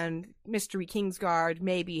and Mystery Kingsguard,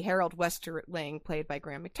 maybe Harold Westerling, played by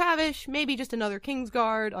Graham McTavish, maybe just another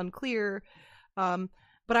Kingsguard, unclear. But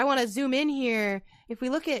I want to zoom in here. If we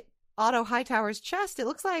look at Otto Hightower's chest, it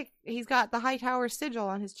looks like he's got the Hightower sigil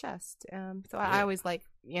on his chest. I always like,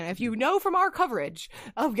 you know, if you know from our coverage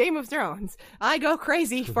of Game of Thrones, I go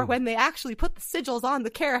crazy for when they actually put the sigils on the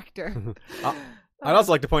character. I'd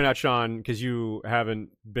also like to point out, Sean, because you haven't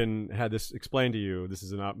had this explained to you. This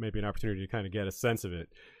is maybe an opportunity to kind of get a sense of it.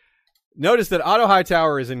 Notice that Otto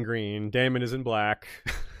Hightower is in green, Damon is in black.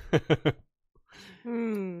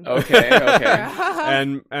 Okay.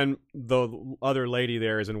 and the other lady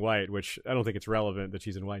there is in white, which I don't think it's relevant that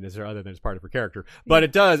she's in white necessarily, other than it's part of her character. But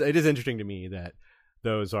it is interesting to me that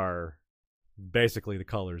those are basically the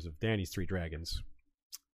colors of Dany's three dragons.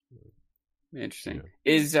 Interesting.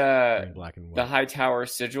 Yeah. Is Green, black, and white. the Hightower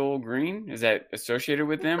sigil green? Is that associated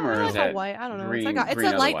with them, or is that white? I don't know. Green,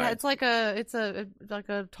 It's like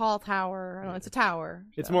a tall tower. I don't know. It's a tower.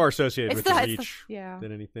 It's more associated with the Reach yeah.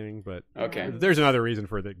 than anything, but okay. There's another reason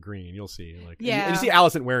for the green. You'll see, yeah. And you see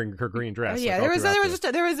Alicent wearing her green dress. Yeah, there was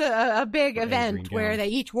a big event where they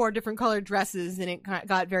each wore different colored dresses, and it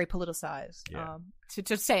got very politicized. Yeah.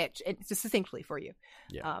 To say it succinctly for you.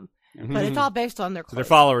 Yeah. But it's all based on their clothes. So their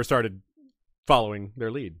followers started following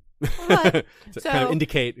their lead to kind of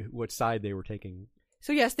indicate which side they were taking.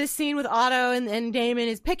 So yes, this scene with Otto and Damon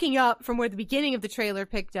is picking up from where the beginning of the trailer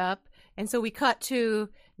picked up, and so we cut to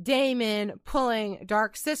Damon pulling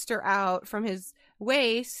Dark Sister out from his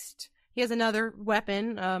waist. He has another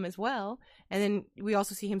weapon as well, and then we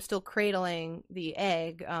also see him still cradling the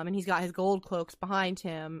egg, and he's got his gold cloaks behind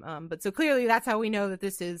him. But so clearly that's how we know that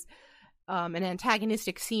this is an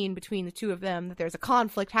antagonistic scene between the two of them, that there's a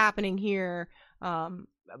conflict happening here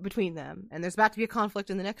between them. And there's about to be a conflict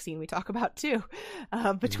in the next scene we talk about too,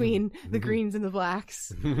 between the greens and the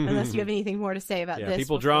blacks, unless you have anything more to say about this.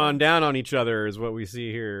 People drawing down on each other is what we see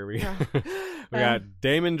here. We got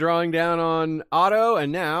Damon drawing down on Otto,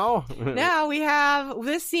 and now we have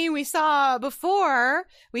this scene we saw before.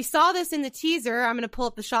 We saw this in the teaser. I'm going to pull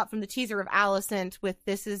up the shot from the teaser of Alicent with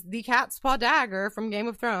this is the cat's paw dagger from Game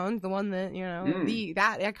of Thrones, the one that,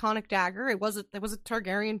 that iconic dagger. It was a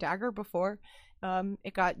Targaryen dagger before.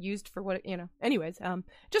 It got used for what, anyways,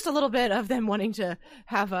 just a little bit of them wanting to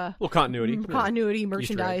have a little continuity,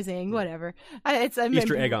 merchandising, whatever. It's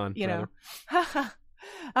Easter egg on,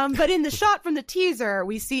 but in the shot from the teaser,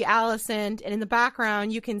 we see Alicent, and in the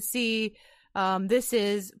background, you can see, this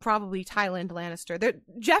is probably Tywin Lannister.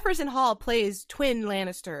 Jefferson Hall plays twin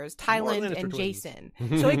Lannisters, Tywin and Jason.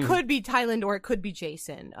 So it could be Tywin or it could be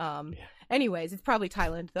Jason. Anyways, it's probably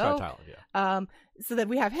Tywin, though. So that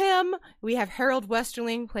we have him. We have Harold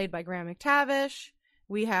Westerling, played by Graham McTavish.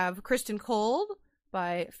 We have Kristen Cole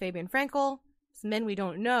by Fabian Frankel. Some men we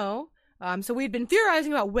don't know. So we'd been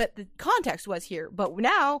theorizing about what the context was here. But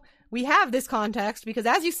now we have this context because,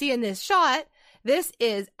 as you see in this shot, this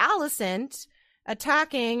is Alicent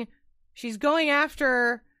attacking. She's going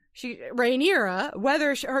after Rhaenyra.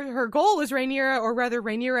 Whether her goal is Rhaenyra or whether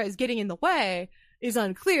Rhaenyra is getting in the way is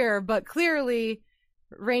unclear, but clearly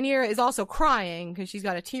Rhaenyra is also crying because she's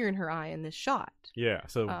got a tear in her eye in this shot. Yeah,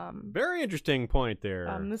 so very interesting point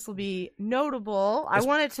there. This will be notable. I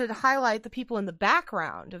wanted to highlight the people in the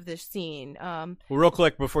background of this scene. Well, real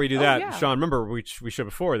quick before you do that, Sean, remember we showed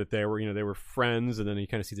before that they were friends, and then you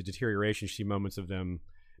kind of see the deterioration. You see moments of them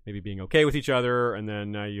maybe being okay with each other, and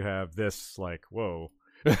then now you have this whoa,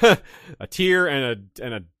 a tear and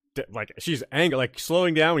a she's angry,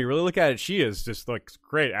 slowing down. When you really look at it, she is just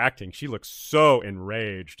great acting. She looks so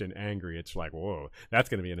enraged and angry. It's whoa, that's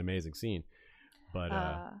going to be an amazing scene.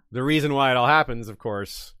 But the reason why it all happens, of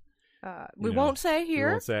course, we won't say here.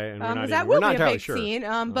 We won't say, and we're not be a big sure. Scene.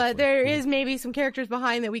 But there is maybe some characters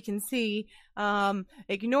behind that we can see.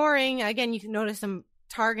 Ignoring again, you can notice some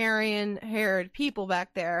Targaryen-haired people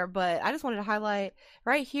back there. But I just wanted to highlight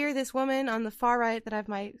right here this woman on the far right that I have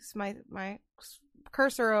my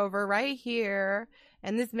cursor over right here,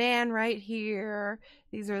 and this man right here.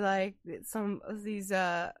 These are some of these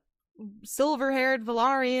silver-haired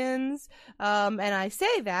Valyrians, and I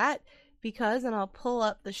say that because, and I'll pull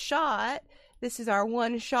up the shot. This is our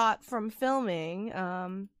one shot from filming.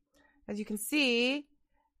 As you can see,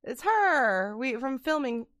 it's her. From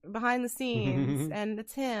filming behind the scenes, and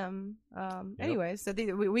it's him. Anyways, so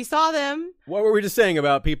we saw them. What were we just saying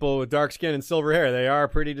about people with dark skin and silver hair? They are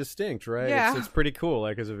pretty distinct, right? Yeah. It's pretty cool,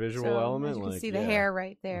 as a visual element. As you can see the hair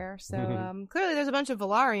right there. So clearly there's a bunch of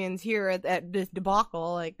Valyrians here at this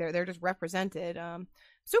debacle. They're just represented.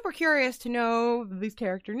 Super curious to know these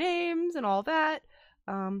character names and all that.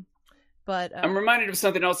 But I'm reminded of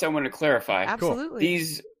something else I want to clarify. Absolutely. Cool.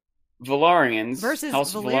 These Valyrians, versus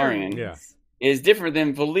House Valerian, Valerian, is different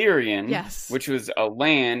than Valyrian, which was a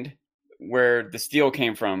land where the steel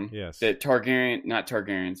came from. Yes. That not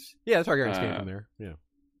Targaryens. Yeah, the Targaryens came from there. Yeah.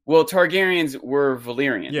 Well, Targaryens were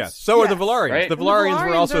Valyrians. Yes. So are the Valyrians. Right? The Valyrians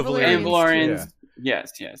were also Valyrians. And Valyrians.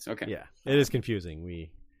 Yes. Okay. Yeah. It is confusing.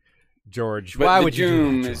 George. But Why the would you do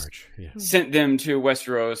Doom that, is- George? Yeah. Sent them to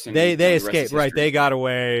Westeros. And They the rest is escaped, right? history. They got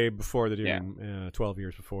away before the Doom, 12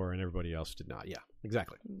 years before, and everybody else did not. Yeah,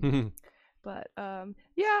 exactly. But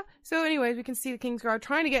yeah. So, anyways, we can see the Kingsguard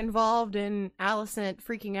trying to get involved in Alicent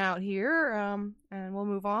freaking out here, and we'll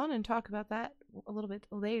move on and talk about that a little bit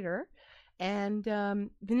later. And the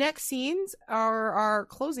next scenes are our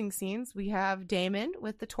closing scenes. We have Daemon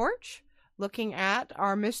with the torch, looking at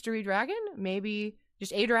our mystery dragon, maybe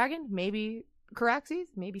just a dragon, maybe Caraxes,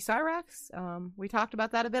 maybe Cyrax. We talked about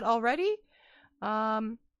that a bit already.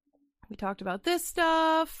 We talked about this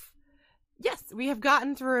stuff. Yes, we have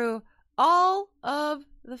gotten through all of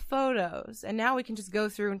the photos, and now we can just go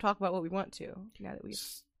through and talk about what we want to. Now that we've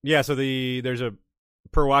So there's a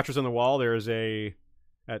per Watchers on the Wall. There's a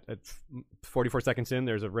at 44 seconds in,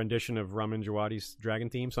 there's a rendition of Ramin Djawadi's Dragon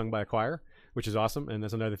theme sung by a choir, which is awesome. And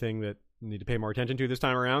that's another thing that you need to pay more attention to this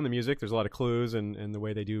time around. The music, there's a lot of clues and the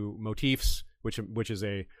way they do motifs, which is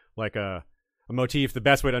a motif. The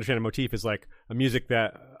best way to understand a motif is like a music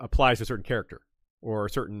that applies to a certain character or a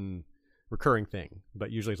certain recurring thing. But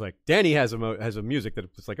usually it's like Dany has a music that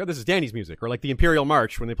it's like, oh, this is Dany's music, or like the Imperial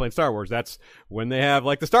March when they play in Star Wars. That's when they have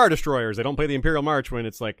like the Star Destroyers. They don't play the Imperial March when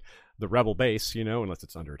it's like the Rebel base, unless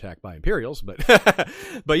it's under attack by Imperials. But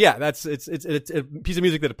but yeah, it's a piece of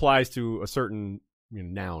music that applies to a certain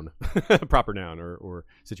noun, proper noun or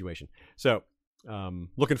situation. So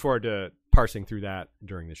looking forward to parsing through that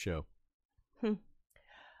during the show.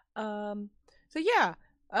 So yeah.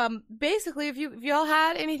 Basically, if y'all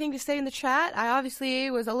had anything to say in the chat, I obviously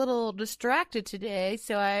was a little distracted today,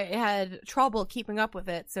 so I had trouble keeping up with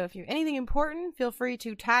it. So if you have anything important, feel free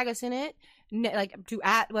to tag us in it, like to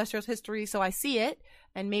 @Westeros History, so I see it,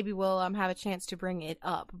 and maybe we'll have a chance to bring it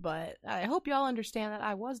up. But I hope y'all understand that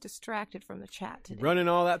I was distracted from the chat today. Running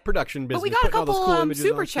all that production business. But we got a putting all those couple cool images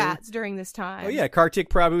super on screen. chats during this time. Oh yeah, Kartik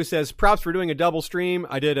Prabhu says props for doing a double stream.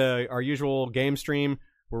 I did our usual game stream.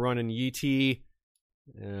 We're running YT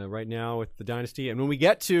right now with the Dynasty, and when we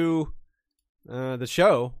get to the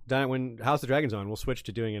show, when House of the Dragon's on, we'll switch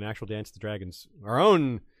to doing an actual Dance of the Dragons, our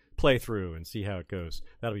own playthrough, and see how it goes.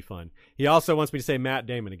 That'll be fun. He also wants me to say Matt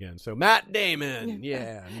Damon again, so Matt Damon,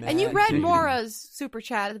 yeah. And you read Damon. Mora's super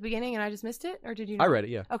chat at the beginning, and I just missed it, or did you? Not? I read it,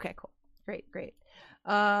 yeah. Okay, cool, great.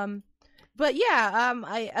 But yeah,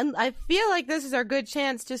 I feel like this is our good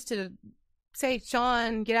chance just to say,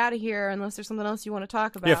 Sean, get out of here, unless there's something else you want to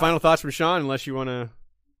talk about. Yeah, final thoughts from Sean, unless you want to.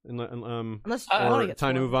 Unless you or want to get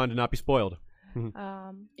time to spoiled. move on to not be spoiled.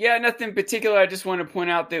 Yeah, nothing particular. I just want to point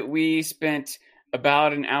out that we spent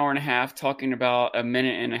about an hour and a half talking about a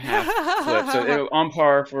minute and a half clip, so it was on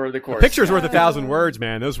par for the course. A picture's worth 1,000 words,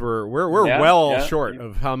 man. Those we're well yeah. short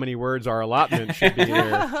of how many words our allotment should be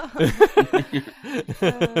there.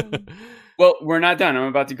 Well, we're not done. I'm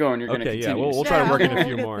about to go, and you're going to Okay, continue. yeah, we'll try to work in a we'll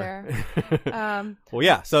few get more. there. Well,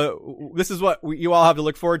 yeah. So this is what you all have to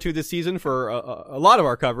look forward to this season for a lot of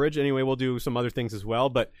our coverage. Anyway, we'll do some other things as well.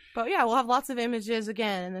 But yeah, we'll have lots of images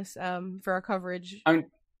again in this for our coverage. And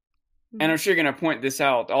I'm sure you're going to point this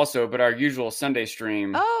out also, but our usual Sunday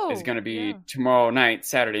stream is going to be tomorrow night,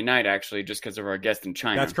 Saturday night, actually, just because of our guest in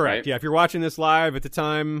China. that's correct. Right? Yeah, if you're watching this live at the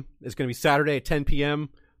time, it's going to be Saturday at 10 p.m.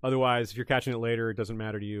 Otherwise, if you're catching it later, it doesn't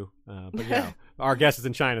matter to you. But yeah, our guest is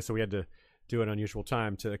in China, so we had to do an unusual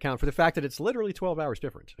time to account for the fact that it's literally 12 hours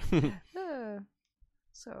different.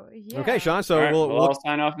 So yeah. Okay, Sean. So All right, we'll I'll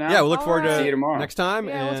sign off now. Yeah, we'll look forward Alright. to See you tomorrow. next time.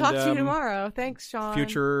 Yeah, and, we'll talk to you tomorrow. Thanks, Sean.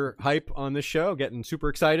 Future hype on this show. Getting super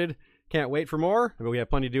excited. Can't wait for more. But we have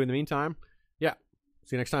plenty to do in the meantime. Yeah.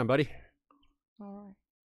 See you next time, buddy. All right.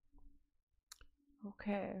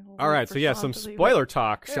 Okay. we'll All wait right. for So yeah, Sean some to leave. spoiler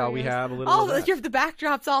talk. There Shall he we is. have a little? Oh, of that? the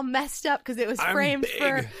backdrop's all messed up because it was I'm framed big.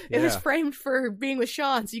 for Yeah. being with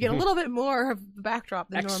Sean, so you get a little bit more of the backdrop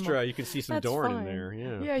than Extra. normal. You can see some That's Dorne in fine. there.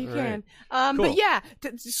 Yeah. Yeah, you All can. right. Cool. But yeah,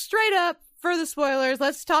 straight up for the spoilers,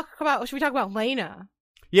 let's talk about. Should we talk about Lena?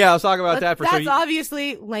 Yeah, let's talk about that for That's so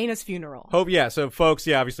obviously Lena's funeral. hope. Yeah. So folks,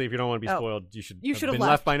 yeah, obviously, if you don't want to be spoiled, you should You should have have been left.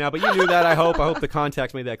 left by now. But you knew that. I hope the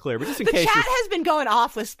context made that clear. But just in The case. chat you're- has been going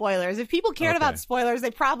off with spoilers. If people cared Okay. about spoilers,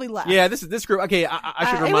 they probably left. Yeah, this group. Okay, I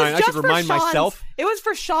should It was remind. I just should for remind Sean's- myself. It was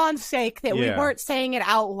for Sean's sake that we Yeah. weren't saying it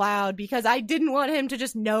out loud because I didn't want him to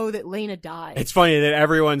just know that Lena died. It's funny that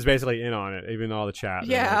everyone's basically in on it, even all the chat.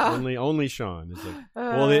 They're Yeah. like, only Sean. It's like,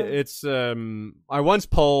 well, it's I once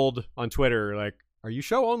polled on Twitter like, are you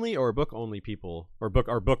show only or book only people or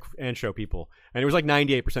book and show people? And it was like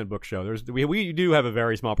 98% book show. We do have a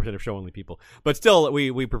very small percent of show only people, but still we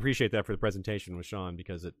appreciate that for the presentation with Sean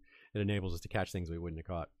because it enables us to catch things we wouldn't have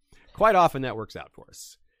caught. Quite often that works out for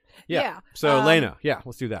us. Yeah. So Lena,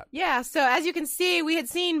 let's do that. Yeah. So as you can see, we had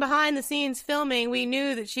seen behind the scenes filming. We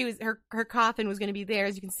knew that her coffin was going to be there.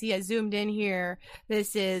 As you can see, I zoomed in here.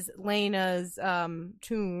 This is Lena's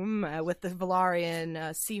tomb with the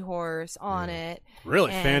Valarian seahorse on it.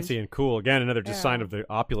 Really fancy and cool. Again, another just sign of the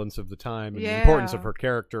opulence of the time and the importance of her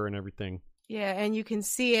character and everything. Yeah, and you can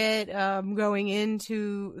see it going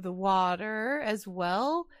into the water as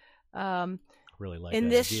well. Really like in that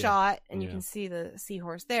this idea. shot, and you can see the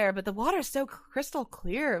seahorse there, but the water is so crystal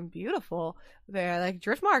clear and beautiful there. Like,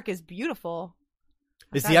 Driftmark is beautiful.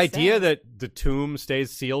 Is the idea that the tomb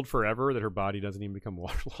stays sealed forever, that her body doesn't even become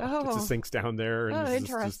waterlogged? It just sinks down there and it's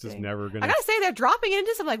just never going to... I gotta say, they're dropping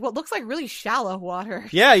into some, like, what looks like really shallow water.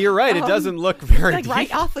 Yeah, you're right. It doesn't look very like deep.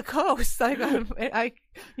 right off the coast. Like,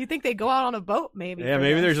 you think they go out on a boat, maybe. Yeah,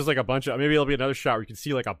 maybe there's just like a bunch of... Maybe it'll be another shot where you can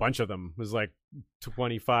see like a bunch of them. There's like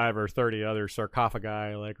 25 or 30 other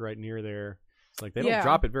sarcophagi like right near there. Like, they don't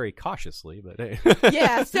drop it very cautiously, but hey.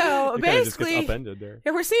 Yeah, so it basically, just gets upended there.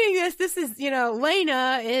 If we're seeing this, this is,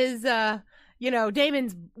 Lena is,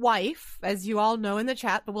 Daemon's wife, as you all know in the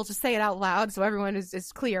chat, but we'll just say it out loud so everyone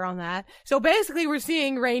is clear on that. So basically, we're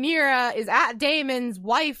seeing Rhaenyra is at Daemon's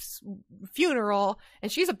wife's funeral, and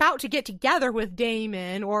she's about to get together with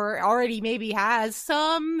Daemon, or already maybe has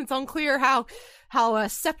some. It's unclear how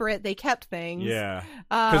separate they kept things. Yeah.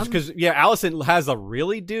 Because Alicent has a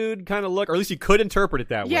really dude kind of look, or at least you could interpret it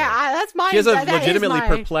that way. Yeah, that's my... She has a legitimately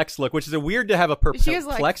perplexed look, which is weird to have a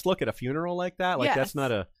perplexed look at a funeral like that. Like, that's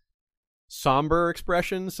not a somber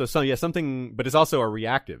expression. So something, but it's also a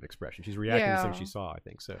reactive expression. She's reacting to something she saw, I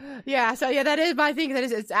think. So yeah, that is my thing. That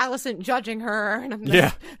is, it's Alicent judging her. And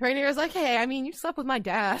Rhaenyra's like, hey, I mean, you slept with my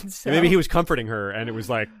dad. So. Maybe he was comforting her, and it was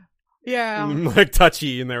like, like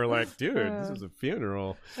touchy, and they were like, dude, this is a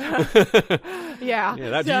funeral.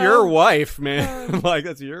 That's your wife, man. Like,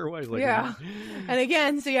 that's your wife. Like, and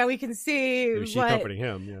again, we can see she's comforting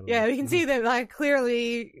him. We can see them, like,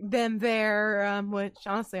 clearly them there, which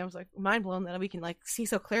honestly I was like mind blown that we can like see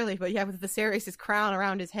so clearly. But with Viserys' crown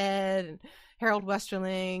around his head, and Harold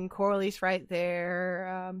Westerling, Corlys right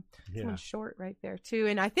there, someone short right there too.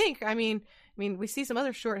 And I mean, we see some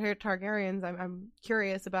other short-haired Targaryens. I'm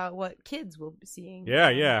curious about what kids we'll be seeing.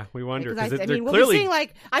 We wonder. Because we'll be seeing,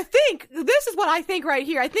 like, I think this is what I think right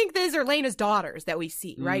here. I think these are Lena's daughters that we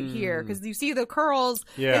see right here, because you see the curls.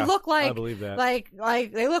 They look like, I believe that. Like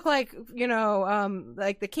they look like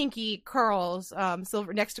like the kinky curls,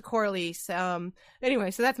 silver next to Corlys.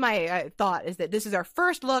 Anyway, so that's my thought, is that this is our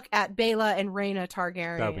first look at Baela and Rhaena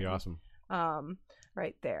Targaryen. That would be awesome.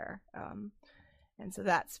 Right there. And so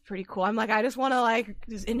that's pretty cool. I'm like, I just want to like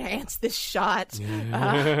just enhance this shot. Zoom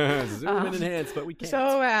and enhance, but we can't.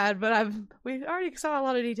 So bad, but we already saw a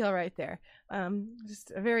lot of detail right there.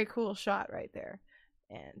 Just a very cool shot right there.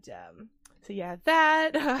 And so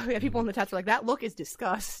that we have people in the chat are like, that look is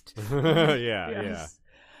disgust. Yeah.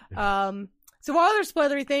 So one other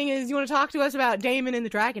spoilery thing is, you want to talk to us about Daemon and the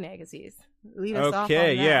dragon egg? Lead us off on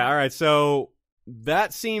that. All right. So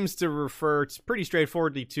that seems to refer pretty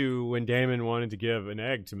straightforwardly to when Daemon wanted to give an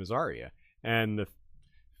egg to Mysaria, and the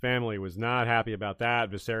family was not happy about that.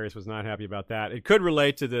 Viserys was not happy about that. It could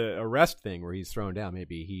relate to the arrest thing where he's thrown down.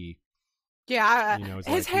 Maybe he...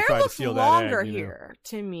 his hair looks longer here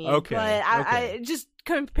to me. Okay, but I just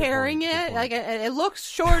comparing it, like it looks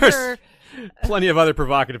shorter. Plenty of other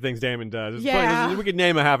provocative things Daemon does. We could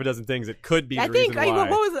name a half a dozen things that could be. I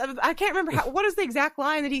can't remember what is the exact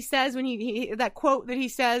line that he says when he that quote that he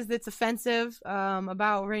says that's offensive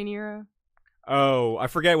about Rhaenyra. Oh, I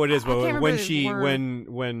forget what it is, but when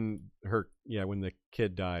the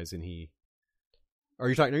kid dies and he... Are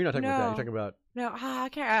you talking? No, you're not talking about that. You're talking about... No, I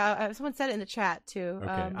can't. Someone said it in the chat too.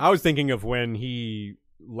 Okay, I was thinking of when he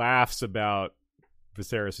laughs about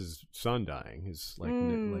Viserys' son dying, his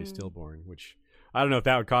lay stillborn, which I don't know if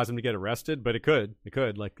that would cause him to get arrested, but it could.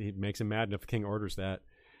 Like, he makes him mad enough the king orders that.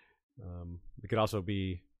 It could also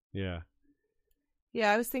be, Yeah,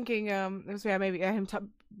 I was thinking, maybe him.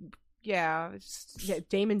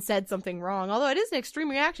 Daemon said something wrong. Although it is an extreme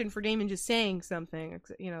reaction for Daemon just saying something,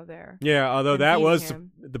 there. Yeah, although that was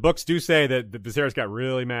the books do say that Viserys got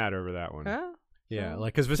really mad over that one. Huh? Yeah,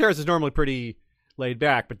 like, because Viserys is normally pretty laid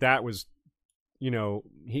back, but that was, a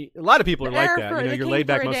lot of people are like that. You're laid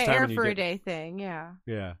back most of the time. For a day thing, yeah.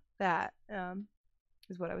 Yeah. That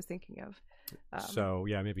is what I was thinking of. So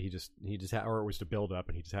maybe he just had, or it was to build up,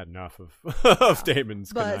 and he just had enough of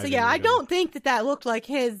Daemon's. But I don't think that looked like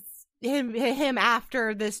him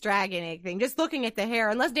after this dragon egg thing. Just looking at the hair,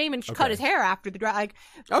 unless Daemon cut his hair after the dragon.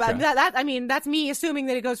 That's me assuming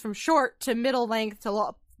that it goes from short to middle length to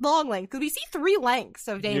long length, because we see 3 lengths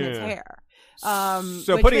of Daemon's hair.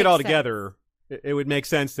 So putting it all together, it would make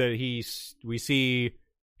sense that we see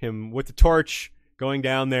him with the torch going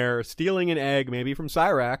down there, stealing an egg, maybe from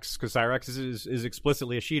Cyrax, because Cyrax is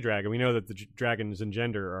explicitly a she-dragon. We know that the dragons in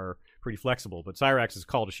gender are pretty flexible, but Cyrax is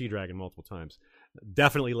called a she-dragon multiple times.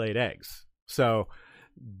 Definitely laid eggs. So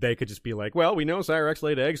they could just be like, well, we know Cyrax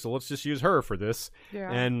laid eggs, so let's just use her for this,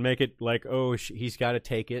 and make it like, oh, he's got to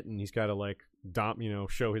take it, and he's got to like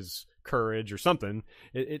show his courage or something.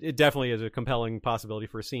 It definitely is a compelling possibility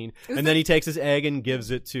for a scene. And then he takes his egg and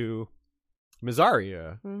gives it to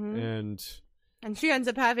Mysaria, and she ends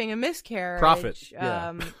up having a miscarriage. Profit,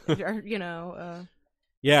 yeah.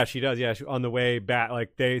 Yeah, she does. Yeah, on the way back,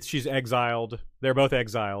 like she's exiled. They're both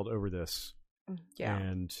exiled over this. Yeah,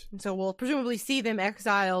 and so we'll presumably see them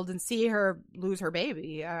exiled and see her lose her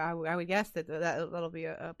baby. I would guess that'll be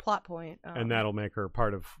a plot point, and that'll make her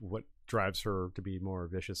part of what drives her to be more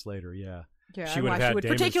vicious later. Yeah. Yeah, she would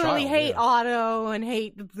particularly hate Otto and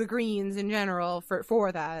hate the Greens in general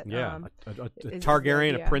for that. Yeah, a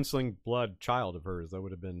Targaryen, a princeling blood child of hers. That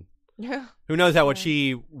would have been. Yeah. Who knows what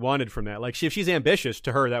she wanted from that? Like, if she's ambitious,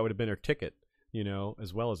 to her that would have been her ticket,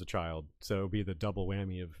 as well as a child. So it would be the double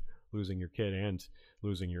whammy of losing your kid and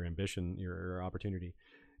losing your ambition, your opportunity.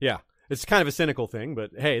 Yeah. It's kind of a cynical thing,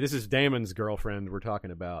 but hey, this is Daemon's girlfriend we're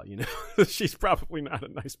talking about. She's probably not a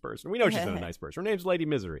nice person. We know she's not a nice person. Her name's Lady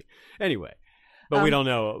Misery. Anyway, but we don't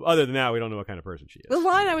know. Other than that, we don't know what kind of person she is. The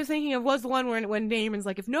line I was thinking of was the one when Daemon's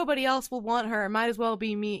like, "If nobody else will want her, it might as well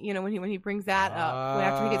be me." When he brings that up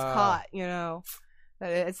after he gets caught.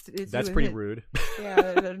 That's pretty rude.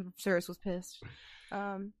 Yeah, Cerys was pissed.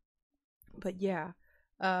 But yeah.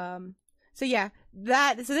 So yeah,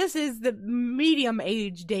 so this is the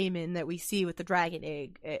medium-aged Daemon that we see with the dragon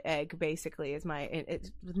egg basically is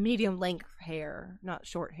it's medium length hair, not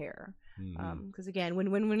short hair. Because again,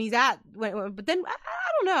 when he's but then I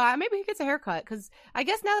don't know, maybe he gets a haircut, because I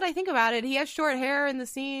guess now that I think about it, he has short hair in the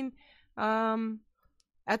scene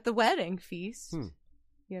at the wedding feast.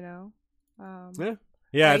 Yeah.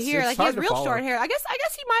 Yeah, right here, like he has real short hair. I guess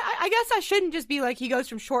he might. I guess I shouldn't just be like he goes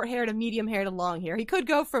from short hair to medium hair to long hair. He could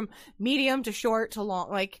go from medium to short to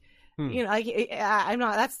long. Like I'm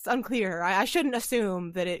not. That's unclear. I shouldn't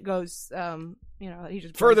assume that it goes. He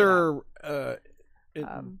just further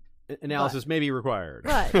analysis may be required.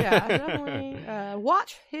 But yeah, definitely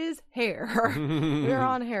watch his hair. We're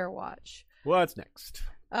on hair watch. What's next?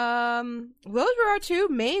 Those were our two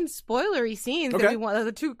main spoilery scenes that we want.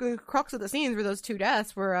 The two crux of the scenes were those two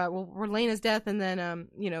deaths, were Laena's death, and then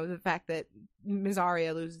the fact that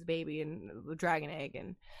Mysaria loses the baby and the dragon egg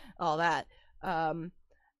and all that. I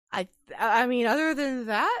mean, other than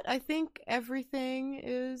that, I think everything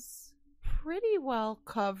is pretty well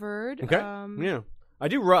covered. Okay. Yeah, I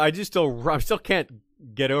still can't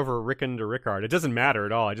get over Rickon to Rickard. It doesn't matter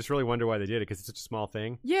at all. I just really wonder why they did it, because it's such a small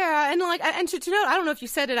thing. Yeah, and to note, I don't know if you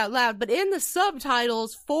said it out loud, but in the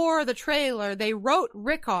subtitles for the trailer, they wrote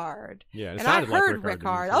Rickard. Yeah, and I heard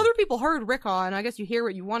Rickard. Other people heard Rickon. I guess you hear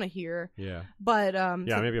what you want to hear. Yeah, but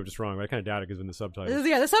maybe I'm just wrong. But I kind of doubt it because in the subtitles.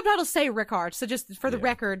 Yeah, the subtitles say Rickard. So just for the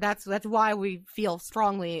record, that's why we feel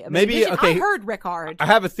strongly. Maybe I heard Rickard. I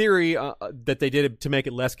have a theory that they did it to make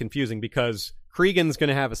it less confusing, because Cregan's going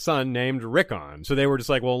to have a son named Rickon. So they were just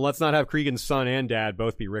like, well, let's not have Cregan's son and dad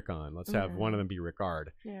both be Rickon. Let's have one of them be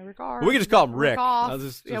Rickard. Yeah, Rickard. But we can just call him Rick. We're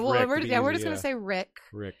just going to say Rick.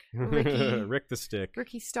 Rick. Ricky. Rick the Stick.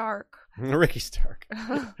 Ricky Stark. Ricky Stark.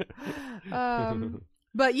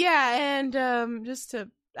 But yeah, and just to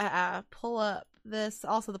pull up this,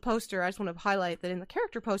 also the poster, I just want to highlight that in the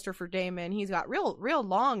character poster for Daemon, he's got real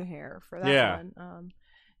long hair for that one.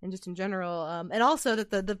 And just in general, and also that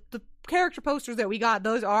the character posters that we got,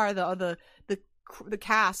 those are the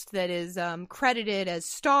cast that is credited as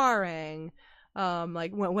starring,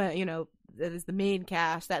 like when that is the main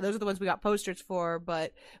cast. Those are the ones we got posters for.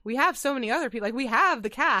 But we have so many other people. Like, we have the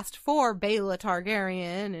cast for Baela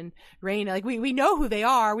Targaryen and Rhaena. Like, we know who they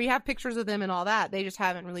are. We have pictures of them and all that. They just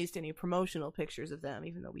haven't released any promotional pictures of them,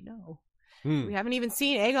 even though we know. We haven't even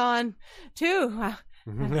seen Aegon 2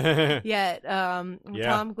 yet. Tom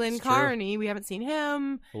Glencairn, we haven't seen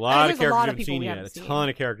him. A lot of characters we haven't seen yet. A ton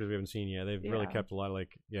of characters we haven't seen yet. They've really kept a lot of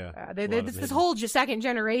this whole second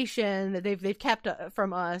generation that they've kept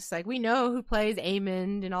from us. Like, we know who plays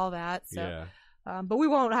Aemond and all that. So, but we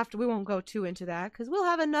won't go too into that, because we'll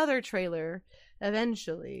have another trailer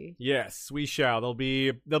eventually. Yes, we shall. There'll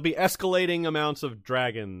be escalating amounts of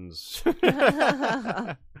dragons.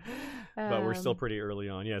 But we're still pretty early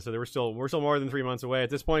on. Yeah, so we're still more than 3 months away at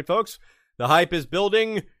this point, folks. The hype is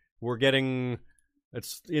building. We're getting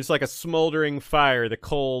it's like a smoldering fire. The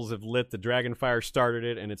coals have lit. The dragon fire started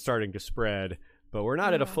it, and it's starting to spread. but we're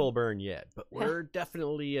not at a full burn yet. But we're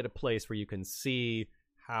definitely at a place where you can see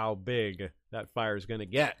how big that fire is going to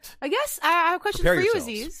get. I guess I have a question Prepare for yourselves.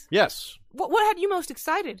 you, Aziz. Yes. What had you most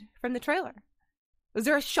excited from the trailer? Was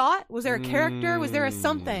there a shot? Was there a character? Was there a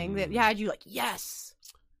something that had you like, yes?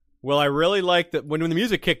 Well, I really liked that when the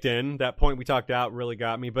music kicked in, that point we talked out really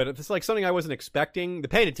got me. But it's like something I wasn't expecting. The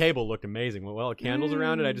painted table looked amazing. Well, the candles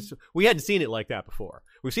around it, we hadn't seen it like that before.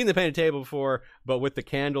 We've seen the painted table before, but with the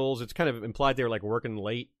candles, it's kind of implied they were like working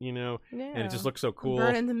late, you know? Yeah. And it just looked so cool.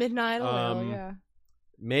 Burning the midnight oil, yeah.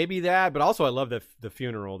 Maybe that, but also I love the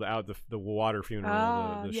funeral, the water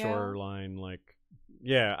funeral, the yeah. shoreline, like,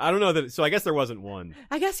 yeah. I don't know that. So I guess there wasn't one.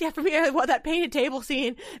 I guess for me, that painted table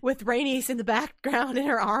scene with Rhaenys in the background in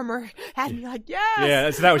her armor had me like, yes.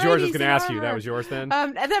 Yeah, so that was yours. I was Rhaenys going to in ask you. armor. That was yours then.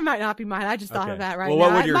 That might not be mine. I just thought of that right well,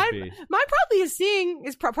 now. What would yours be? Mine probably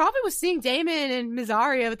was seeing Daemon and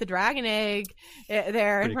Mysaria with the dragon egg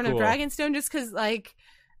there in front of Dragonstone, just because like.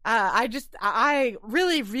 I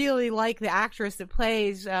really, really like the actress that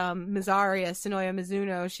plays Mysaria, Sonoya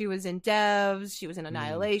Mizuno. She was in Devs, she was in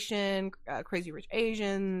Annihilation, Crazy Rich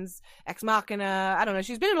Asians, Ex Machina. I don't know.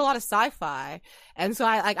 She's been in a lot of sci-fi, and so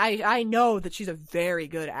I know that she's a very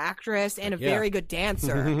good actress and a very good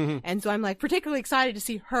dancer, and so I'm like particularly excited to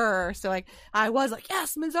see her. So like I was like,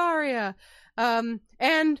 yes, Mysaria. And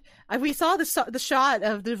we saw the shot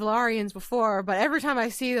of the Valarians before, but every time I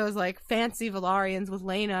see those like fancy Valarians with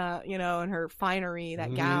Laena, you know, and her finery,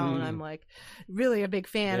 that gown, I'm like really a big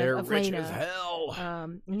fan of rich Laena. As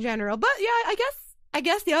hell. In general. But yeah, I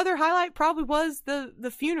guess the other highlight probably was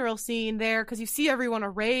the funeral scene there, because you see everyone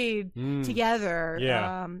arrayed together.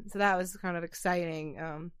 Yeah. So that was kind of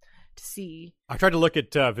exciting. To see. I tried to look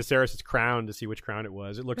at Viserys' crown to see which crown it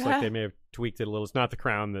was. It looks like they may have tweaked it a little. It's not the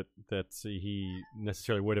crown that he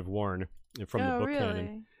necessarily would have worn from the book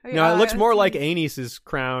canon. No, it looks more like Aenys'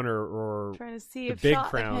 crown or trying to see the big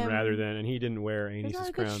crown rather than, and he didn't wear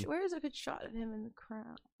Aenys' crown. Where is a good shot of him in the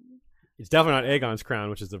crown? It's definitely not Aegon's crown,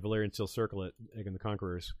 which is the Valyrian steel circlet, Aegon the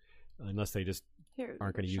Conqueror's, unless they just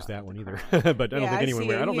aren't going to use that one either. But I don't think anyone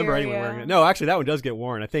wearing. I don't remember anyone wearing it. No, actually, that one does get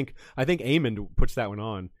worn. I think Aemond puts that one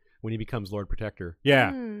on when he becomes Lord Protector.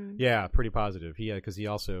 Yeah. Yeah, pretty positive. Because he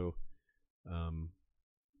also, I'm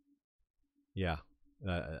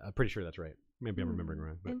pretty sure that's right. Maybe I'm remembering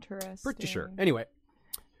wrong. But interesting. Pretty sure. Anyway.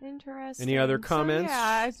 Interesting. Any other comments? So, yeah,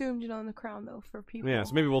 I zoomed in on the crown, though, for people. Yeah,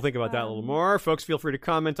 so maybe we'll think about that a little more. Folks, feel free to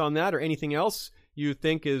comment on that or anything else you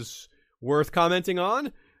think is worth commenting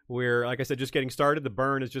on. We're, like I said, just getting started. The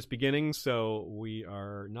burn is just beginning, so we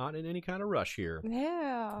are not in any kind of rush here.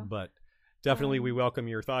 Yeah. But definitely, we welcome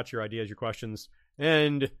your thoughts, your ideas, your questions,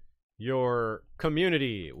 and your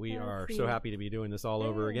community. We are so happy to be doing this all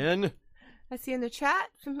over again. I see in the chat,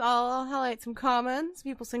 I'll highlight some comments.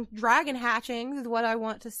 People saying dragon hatchings is what I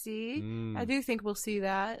want to see. I do think we'll see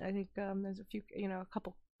that. I think there's a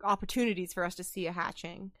couple opportunities for us to see a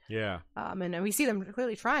hatching. Yeah. And we see them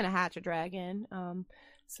clearly trying to hatch a dragon.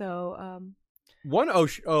 One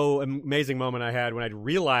amazing moment I had when I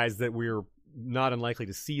realized that we were not unlikely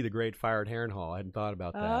to see the Great Fire at Harrenhal. I hadn't thought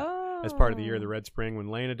about that. As part of the Year of the Red Spring, when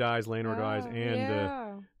Laenor dies,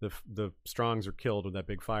 and the Strongs are killed with that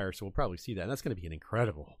big fire. So we'll probably see that. And that's going to be an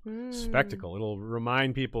incredible spectacle. It'll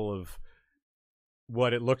remind people of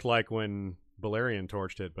what it looked like when Balerion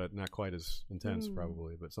torched it, but not quite as intense,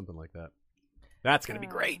 probably, but something like that. That's going to be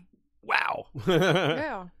great. Wow.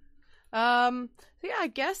 Yeah. So yeah, I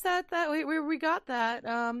guess that we got that.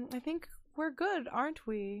 I think we're good, aren't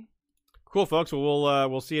we? Cool, folks. Well,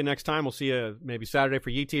 we'll see you next time. We'll see you maybe Saturday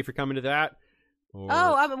for Yee if you're coming to that.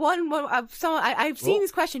 I've seen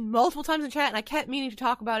this question multiple times in chat, and I kept meaning to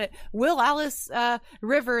talk about it. Will Alice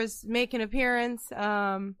Rivers make an appearance?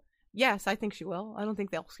 Yes, I think she will. I don't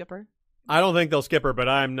think they'll skip her. I don't think they'll skip her, but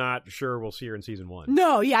I'm not sure we'll see her in season 1.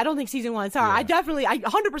 No, yeah, I don't think season 1. Sorry, I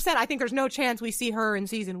 100%. I think there's no chance we see her in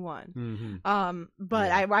season 1.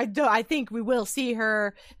 But I think we will see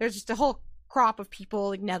her. There's just a whole crop of people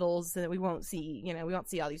like Nettles that we won't see. We won't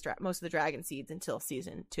see all these most of the dragon seeds until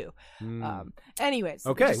season 2. Anyways,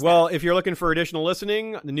 okay. Well, if you're looking for additional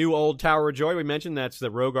listening, the new old Tower of Joy we mentioned, that's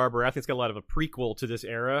the Rogar Baratheon. It's got a lot of a prequel to this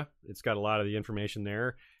era. It's got a lot of the information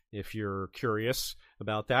there if you're curious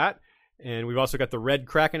about that. And we've also got the Red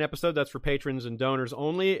Kraken episode. That's for patrons and donors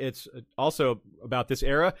only. It's also about this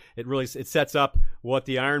era. It sets up what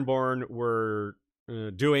the Ironborn were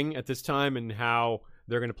doing at this time and how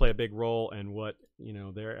they're going to play a big role, and what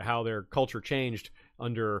how their culture changed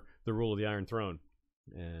under the rule of the Iron Throne,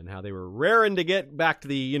 and how they were raring to get back to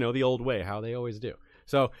the old way, how they always do.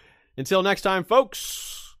 So until next time,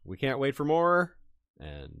 folks, we can't wait for more.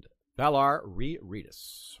 And Valar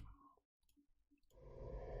Reedus.